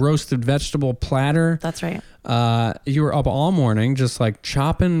hot roasted vegetable platter. That's right. You were up all morning just like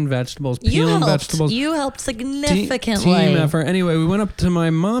chopping vegetables, peeling vegetables. You helped significantly. Team effort. Anyway, we went up to my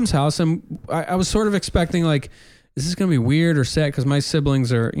mom's house, and I was sort of expecting like, is this going to be weird or sad? Because my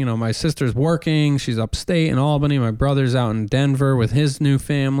siblings are, my sister's working. She's upstate in Albany. My brother's out in Denver with his new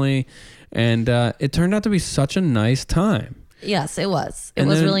family. And it turned out to be such a nice time. Yes, it was. It And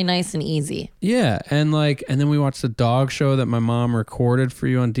was then- really nice and easy. Yeah. And then we watched the dog show that my mom recorded for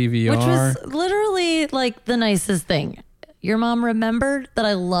you on DVR. Which was literally like the nicest thing. Your mom remembered that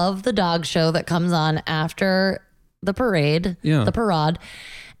I love the dog show that comes on after the parade, Yeah. the parade.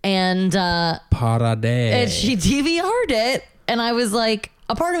 And Parade. she DVR'd it. And I was like,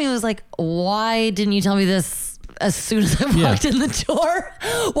 a part of me was like, why didn't you tell me this as soon as I walked in the door?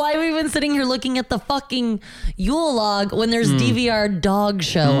 Why have we been sitting here looking at the fucking Yule log when there's DVR dog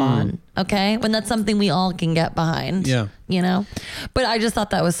show on? Okay. When that's something we all can get behind. Yeah. But I just thought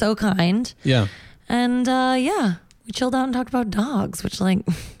that was so kind. Yeah. And we chilled out and talked about dogs, which like,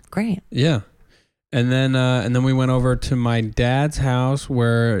 great. Yeah. And then we went over to my dad's house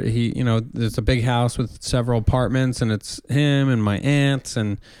where he, there's a big house with several apartments, and it's him and my aunts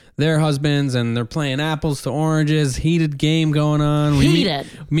and their husbands, and they're playing apples to oranges, heated game going on. We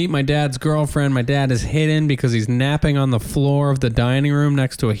meet my dad's girlfriend. My dad is hidden because he's napping on the floor of the dining room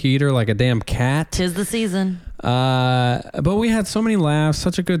next to a heater like a damn cat. 'Tis the season. But we had so many laughs,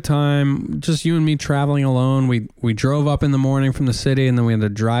 such a good time. Just you and me traveling alone. We drove up in the morning from the city, and then we had to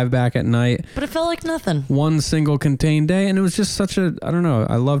drive back at night. But it felt like nothing. One single contained day, and it was just such a, I don't know,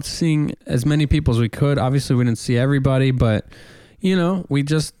 I loved seeing as many people as we could. Obviously, we didn't see everybody, but, we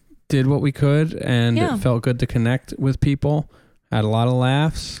just did what we could, and it felt good to connect with people. Had a lot of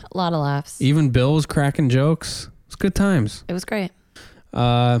laughs. A lot of laughs. Even Bill was cracking jokes. It was good times. It was great.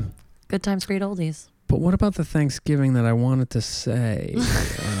 Good times, great oldies. But what about the Thanksgiving that I wanted to say?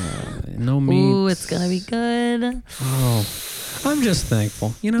 No meat. Ooh, it's gonna be good. Oh, I'm just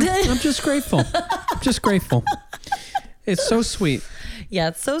thankful. You know, I'm just grateful. Just grateful. It's so sweet. Yeah,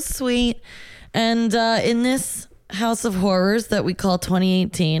 it's so sweet. And in this house of horrors that we call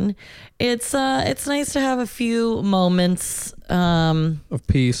 2018, it's nice to have a few moments Of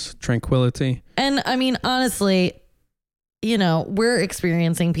peace, tranquility. and I mean, honestly, you know, we're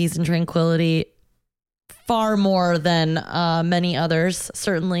experiencing peace and tranquility far more than many others,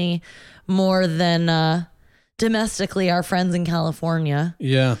 certainly more than domestically our friends in California.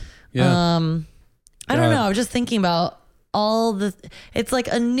 Yeah. I don't know. I was just thinking about it's like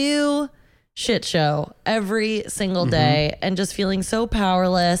a new shit show every single day and just feeling so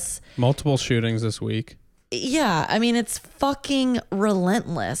powerless. Multiple shootings this week. Yeah, I mean, it's fucking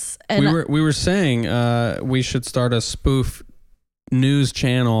relentless. And We were saying we should start a spoof news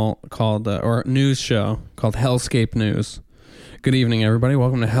channel called or news show called Hellscape News. Good evening, everybody.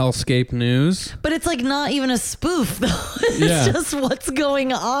 Welcome to Hellscape News. but it's like not even a spoof though. It's Yeah. just what's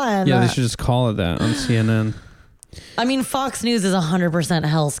going on. Yeah, they should just call it that on CNN. I mean, Fox News is 100%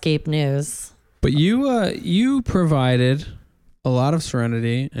 Hellscape News. But you provided a lot of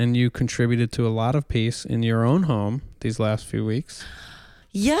serenity and you contributed to a lot of peace in your own home these last few weeks.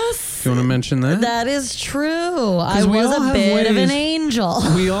 Yes. Do you want to mention that? That is true. I we was all a have bit of ways- an angel.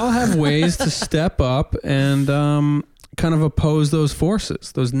 We all have ways to step up and kind of oppose those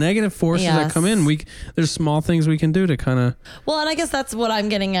forces, those negative forces that Yes. come in. There's small things we can do to kind of. Well, and I guess that's what I'm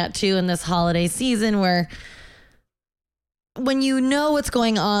getting at too in this holiday season, where when you know what's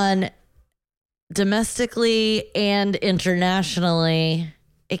going on domestically and internationally,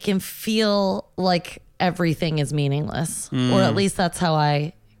 it can feel like everything is meaningless, or at least that's how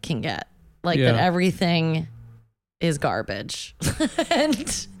I can get like Yeah. that everything is garbage.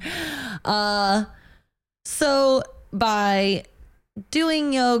 And so by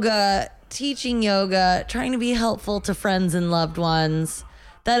doing yoga, teaching yoga, trying to be helpful to friends and loved ones,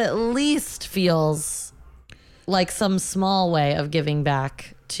 that at least feels like some small way of giving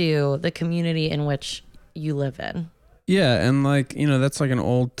back to the community in which you live in. Yeah, and like, you know, that's like an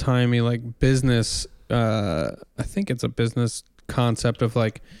old timey like business. I think it's a business concept of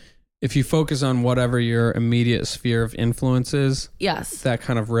like, if you focus on whatever your immediate sphere of influence is, Yes. that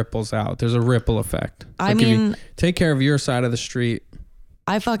kind of ripples out. There's a ripple effect. It's I like if you mean, take care of your side of the street.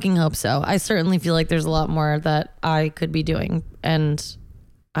 I fucking hope so. I certainly feel like there's a lot more that I could be doing, and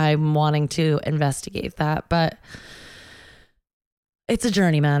I'm wanting to investigate that, but it's a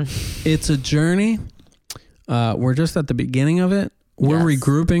journey, man. It's a journey. We're just at the beginning of it. We're Yes.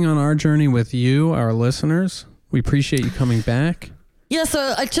 regrouping on our journey with you, our listeners. We appreciate you coming back. Yeah,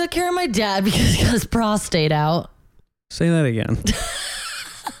 so I took care of my dad because he got his prostate out. Say that again.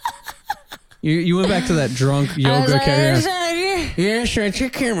 You went back to that drunk yoga carrier. Yeah, sure. I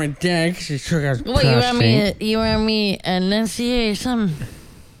took care of my dad because he took out his What, prostate. you want me enunciate something?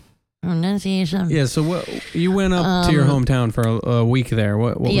 Enunciate something? Yeah, so what? You went up to your hometown for a week there.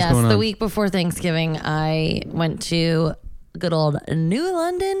 What was Yes, going on? the week before Thanksgiving, I went to good old New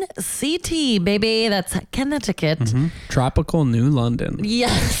London CT, baby. That's Connecticut. Tropical New London.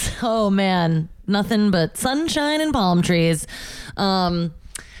 Yes. Oh man, nothing but sunshine and palm trees.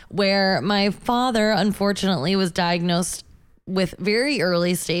 Where my father, unfortunately, was diagnosed with very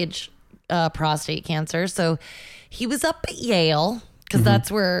early stage prostate cancer. So he was up at Yale because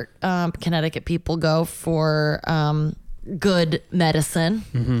that's where Connecticut people go for good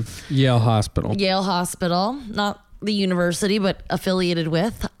medicine. Yale Hospital. Yale Hospital, not the university, but affiliated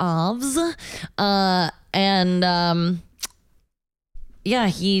with OVS. Yeah,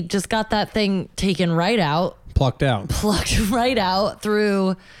 he just got that thing taken right out, Plucked out. plucked right out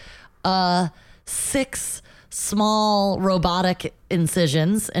through 6 small robotic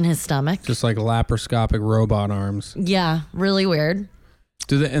incisions in his stomach. Just like laparoscopic robot arms. Yeah, really weird.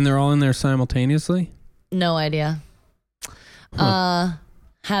 And they're all in there simultaneously? No idea. Had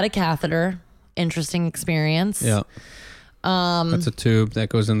a catheter. Interesting experience. Yeah. That's a tube that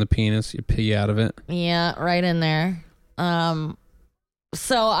goes in the penis. You pee out of it. Yeah, right in there.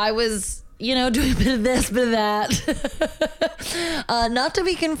 So I was, doing a bit of this, bit of that. Not to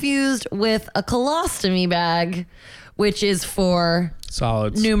be confused with a colostomy bag, which is for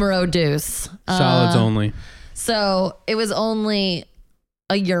Solids. numero deuce. Solids only. So it was only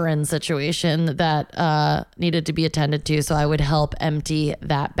a urine situation that needed to be attended to. So I would help empty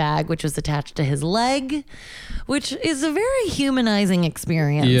that bag, which was attached to his leg, which is a very humanizing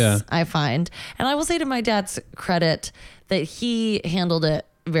experience, Yeah. I find. And I will say to my dad's credit that he handled it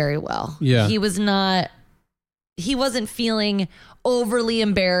very well. Yeah. He he wasn't feeling overly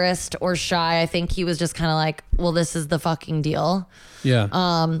embarrassed or shy. I think he was just kind of like, well, this is the fucking deal.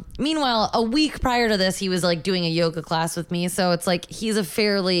 Yeah. Meanwhile, a week prior to this, he was like doing a yoga class with me. So it's like he's a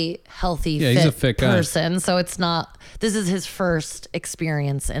fairly healthy, he's a fit guy. person. So it's not, this is his first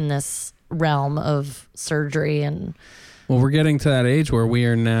experience in this realm of surgery. And Well, we're getting to that age where we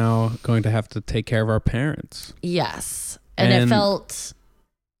are now going to have to take care of our parents. yes. And it felt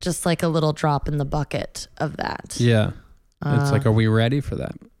just like a little drop in the bucket of that. Yeah. It's like, are we ready for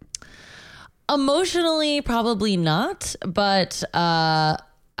that? Emotionally, probably not, but I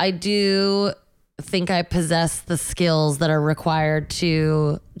do think I possess the skills that are required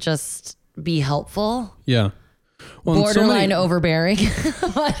to just be helpful. Yeah. Well, Borderline overbearing,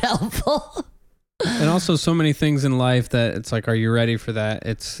 but helpful. And also so many things in life that it's like, are you ready for that?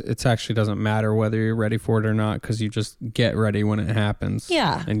 It's actually doesn't matter whether you're ready for it or not, because you just get ready when it happens.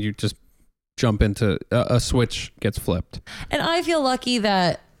 Yeah. And you just jump into a switch gets flipped. And I feel lucky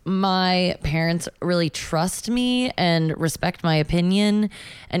that my parents really trust me and respect my opinion.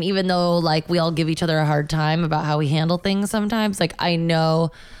 And even though like we all give each other a hard time about how we handle things sometimes, like I know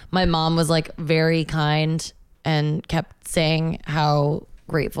my mom was like very kind and kept saying how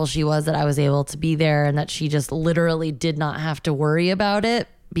grateful she was that I was able to be there and that she just literally did not have to worry about it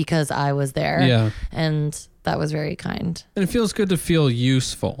because I was there. Yeah. And that was very kind. And it feels good to feel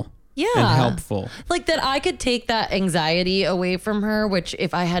useful. Yeah. And helpful. Like that I could take that anxiety away from her, which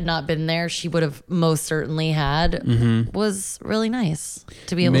if I had not been there, she would have most certainly had, was really nice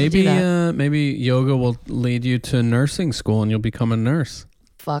to be able to do that. Maybe yoga will lead you to nursing school and you'll become a nurse.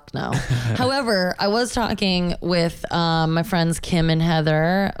 Fuck no. However, I was talking with my friends Kim and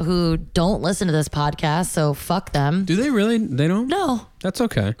Heather, who don't listen to this podcast, so fuck them. Do they really? They don't? No. That's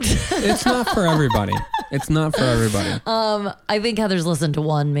okay. It's not for everybody. It's not for everybody. I think Heather's listened to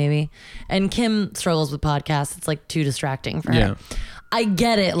one maybe. And Kim struggles with podcasts. It's like too distracting for her. Yeah. I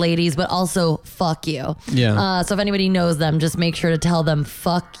get it, ladies, but also fuck you. Yeah. So if anybody knows them, just make sure to tell them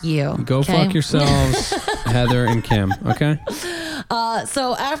fuck you. Go okay? fuck yourselves, Heather and Kim. Okay.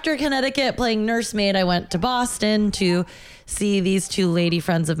 So after Connecticut playing nursemaid, I went to Boston to see these two lady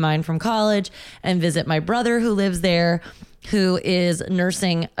friends of mine from college and visit my brother who lives there, who is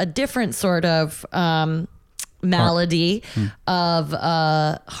nursing a different sort of malady of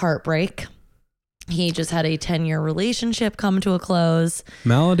heartbreak. He just had a 10-year relationship come to a close.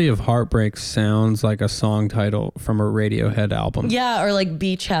 Malady of Heartbreak sounds like a song title from a Radiohead album. Yeah, or like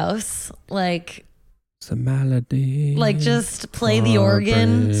Beach House. Like, it's a malady. like just play the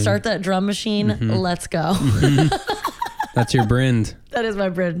organ, start that drum machine, let's go. That's your Brind. That is my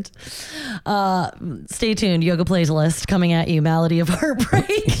Brind. Stay tuned. Yoga playlist coming at you. Malady of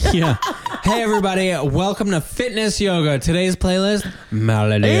Heartbreak. Yeah. Hey, everybody. Welcome to Fitness Yoga. Today's playlist,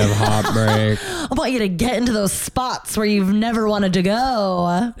 Malady of Heartbreak. I want you to get into those spots where you've never wanted to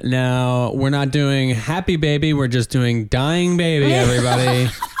go. Now, we're not doing Happy Baby. We're just doing Dying Baby, everybody.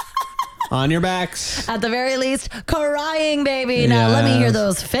 On your backs. At the very least, crying baby. Now let me hear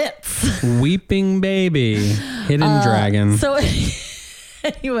those fits. Weeping Baby. Hidden Dragon. So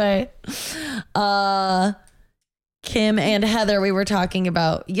anyway, Kim and Heather, we were talking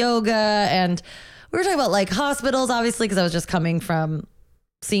about yoga and we were talking about like hospitals, obviously, because I was just coming from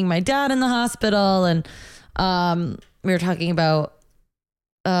seeing my dad in the hospital. And we were talking about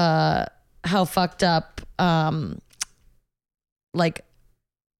how fucked up like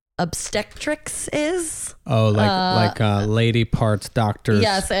obstetrics is. Oh, like lady parts doctors.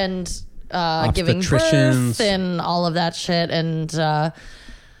 Yes, and giving birth and all of that shit. And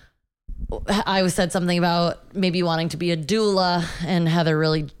I said something about maybe wanting to be a doula, and Heather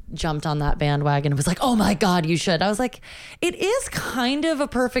really jumped on that bandwagon and was like, oh my God, you should. I was like, it is kind of a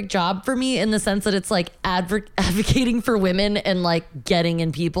perfect job for me in the sense that it's like advocating for women and like getting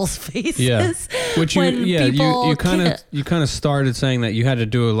in people's faces. Yeah. Which you kind of started saying that you had to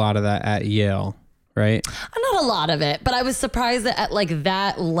do a lot of that at Yale, right? Not a lot of it, but I was surprised that at like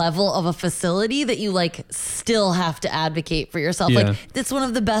that level of a facility that you like still have to advocate for yourself. Yeah. Like it's one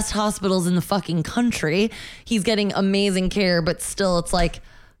of the best hospitals in the fucking country. He's getting amazing care, but still it's like,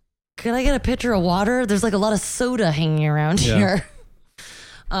 could I get a pitcher of water? There's like a lot of soda hanging around here.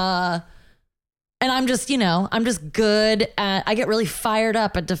 And I'm just, I'm just good at, I get really fired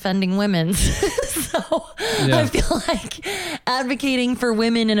up at defending women. So I feel like advocating for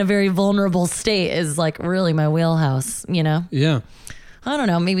women in a very vulnerable state is like really my wheelhouse, Yeah. I don't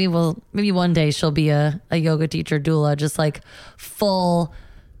know. Maybe one day she'll be a yoga teacher doula, just like full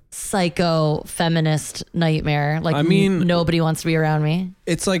psycho feminist nightmare. Like, I mean, nobody wants to be around me.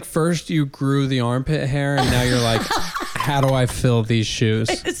 It's like first you grew the armpit hair and now you're like, how do I fill these shoes?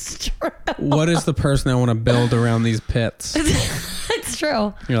 It's true. what is the person I want to build around these pits? It's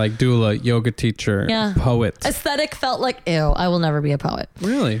true. You're like doula, yoga teacher, poet. Aesthetic felt like, ew, I will never be a poet.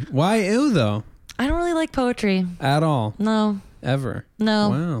 Really? Why ew though? I don't really like poetry. At all? No. Ever? No.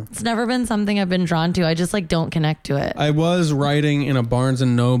 Wow. It's never been something I've been drawn to. I just like don't connect to it. I was writing in a Barnes &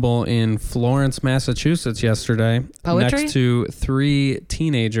 Noble in Florence, Massachusetts yesterday. Poetry? Next to 3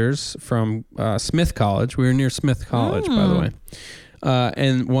 teenagers from Smith College. We were near Smith College, by the way.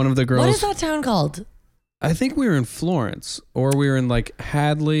 And one of the girls... What is that town called? I think we were in Florence, or we were in like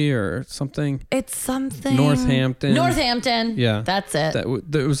Hadley or something. It's something... Northampton. Northampton. Yeah. That's it.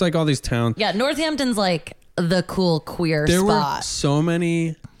 It was like all these towns. Yeah, Northampton's like the cool queer There spot. were so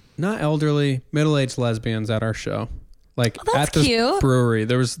many, not elderly, middle-aged lesbians at our show. Like at this cute. brewery,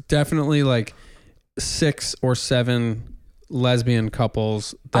 there was definitely like 6 or 7 lesbian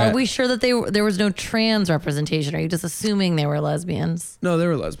couples. Are we sure that there was no trans representation? Are you just assuming they were lesbians? No, they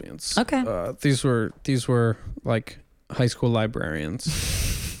were lesbians. Okay. These were like high school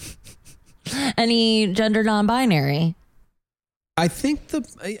librarians. Any gender non-binary? I think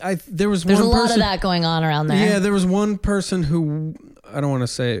there's a one lot person, of that going on around there. Yeah, there was one person who, I don't want to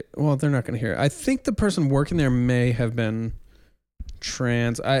say, well, they're not going to hear it. I think the person working there may have been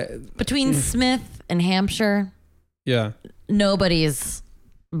trans. Between Smith and Hampshire, yeah, nobody's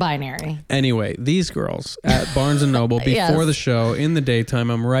binary. Anyway, these girls at Barnes & Noble before Yes. the show, in the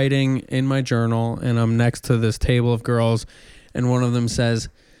daytime, I'm writing in my journal and I'm next to this table of girls, and one of them says,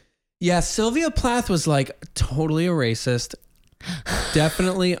 yeah, Sylvia Plath was like totally a racist,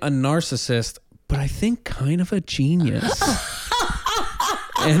 definitely a narcissist, but I think kind of a genius.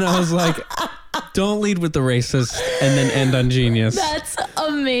 And I was like, don't lead with the racist and then end on genius. That's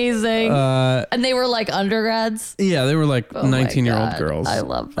amazing. And they were like undergrads. Yeah, they were like Oh my 19-year-old God. girls. I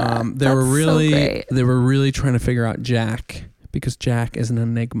love that. They That's were so really great. they were really trying to figure out Jack, because Jack is an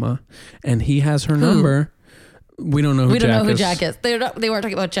enigma and he has her number. We don't know who We don't Jack know who is. Jack is. They weren't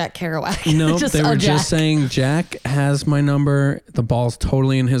talking about Jack Kerouac. No, Just, they were Jack. just saying Jack has my number. The ball's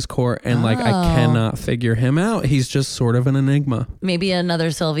totally in his court, and like I cannot figure him out. He's just sort of an enigma. Maybe another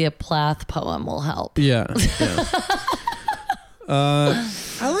Sylvia Plath poem will help. Yeah. I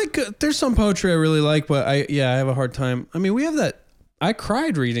like. There's some poetry I really like, but I have a hard time. I mean, we have that. I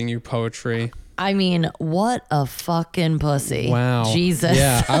cried reading you poetry. I mean, what a fucking pussy. Wow. Jesus.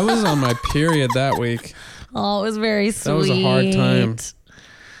 Yeah, I was on my period that week. Oh, it was very sweet. That was a hard time.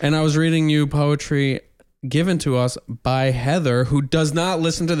 And I was reading you poetry given to us by Heather, who does not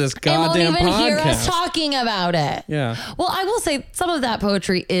listen to this goddamn and won't even hear podcast. us talking about it. Yeah. Well, I will say some of that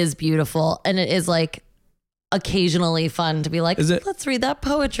poetry is beautiful, and it is like occasionally fun to be like, Is it let's read that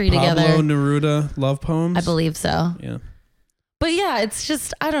poetry Pablo together. Neruda love poems? I believe so. Yeah. But yeah, it's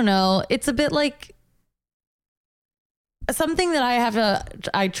just, I don't know. It's a bit like something that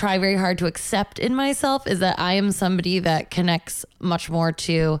I try very hard to accept in myself is that I am somebody that connects much more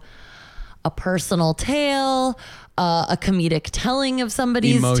to a personal tale, a comedic telling of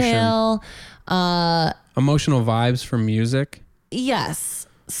somebody's Emotion. tale. Emotional vibes from music. Yes.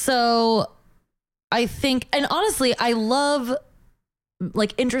 So I think, and honestly, I love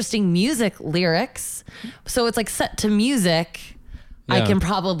like interesting music lyrics. So it's like set to music. I Yeah. can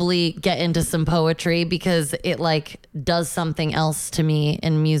probably get into some poetry because it like does something else to me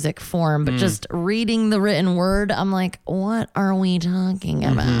in music form. But just reading the written word, I'm like, what are we talking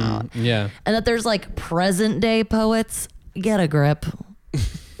about? Yeah. And that there's like present day poets, get a grip.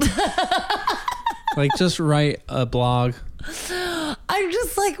 Like just write a blog. I'm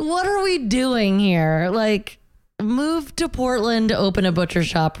just like, what are we doing here? Like, move to Portland, open a butcher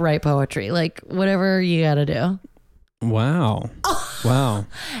shop, write poetry. Like, whatever you got to do. Wow. Wow.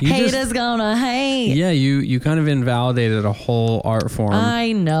 You Hate just- is gonna hate. Yeah, you kind of invalidated a whole art form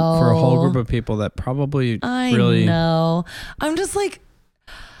I know. for a whole group of people that probably I really know. I'm just like,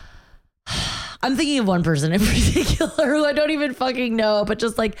 I'm thinking of one person in particular who I don't even fucking know, but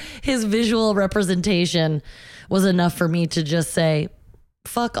just like his visual representation was enough for me to just say,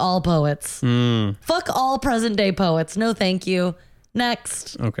 fuck all poets. Fuck all present day poets. No, thank you.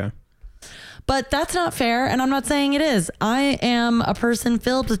 Next. Okay. But that's not fair, and I'm not saying it is. I am a person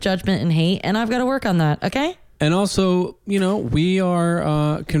filled with judgment and hate, and I've got to work on that, okay? And also, you know, we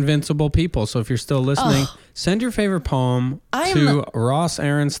are convincible people. So if you're still listening, send your favorite poem to Ross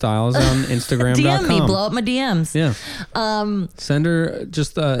Aaron Styles on Instagram.com. DM me, blow up my DMs. Yeah. Send her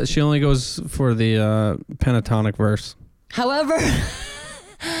just, she only goes for the pentatonic verse. However,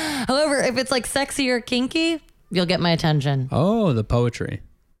 if it's like sexy or kinky, you'll get my attention. Oh, the poetry.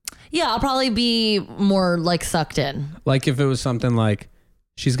 Yeah, I'll probably be more like sucked in. Like if it was something like,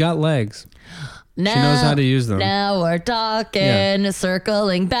 she's got legs. Now, She knows how to use them. Now we're talking, Yeah.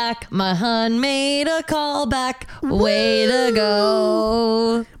 circling back. My hun made a call back. Way to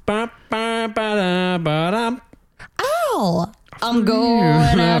go. Ba, ba, ba, da, ba, da. Ow. I'm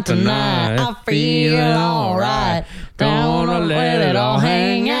going out tonight. I feel alright. Gonna let it all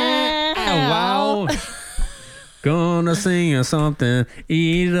hang out. Wow. Gonna sing you something,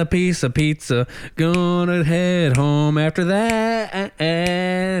 eat a piece of pizza, gonna head home after that.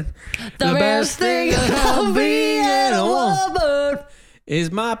 The best thing about being a woman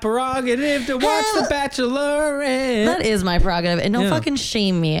is my prerogative to watch The Bachelorette. That is my prerogative. And don't Yeah. fucking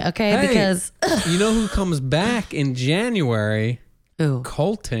shame me, okay? Hey, Because you know who comes back in January? ooh.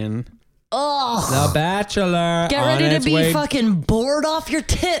 Colton, Oh, The Bachelor. get on ready to its be way. fucking bored off your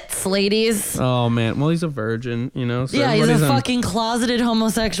tits, ladies. Oh man, well he's a virgin, you know. So Yeah, he's a everybody's on- fucking closeted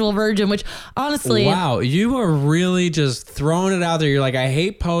homosexual virgin, which honestly, Wow, you are really just throwing it out there. You're like, I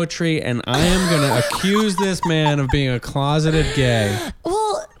hate poetry, and I am gonna accuse this man of being a closeted gay.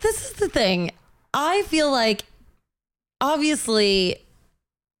 well, this is the thing. I feel like obviously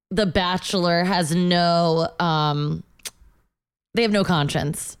The Bachelor has no they have no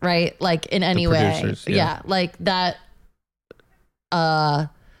conscience, right? Like in any way. producers, Yeah. yeah. Like that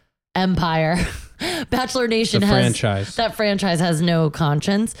empire. Bachelor Nation The has franchise. that franchise has no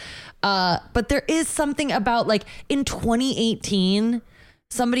conscience. But there is something about like in 2018,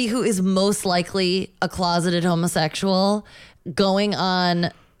 somebody who is most likely a closeted homosexual going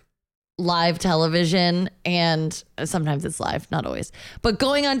on live television, and sometimes it's live, not always, but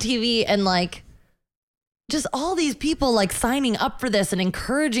going on TV and like just all these people like signing up for this and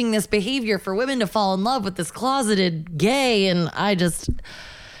encouraging this behavior for women to fall in love with this closeted gay. And I just,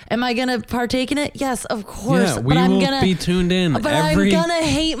 am I going to partake in it? Yes, of course. Yeah, we but I'm will gonna be tuned in But every I'm gonna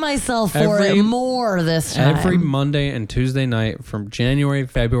hate myself for every- it more this time. every Monday and Tuesday night from January,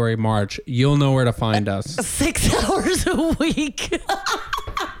 February, March. You'll know where to find us 6 hours a week.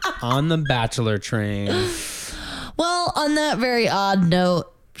 on the Bachelor train. Well, on that very odd note,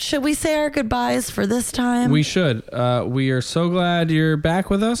 should we say our goodbyes for this time? We should. We are so glad you're back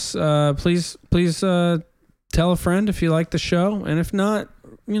with us. Please tell a friend if you like the show, and if not,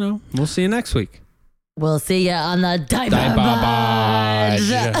 you know, we'll see you next week. We'll see you on the Dive Bye.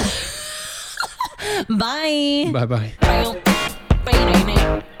 Bye. Bye bye.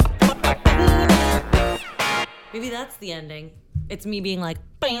 Maybe that's the ending. It's me being like,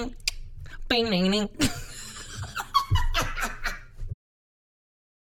 bang, bang, bang, bang.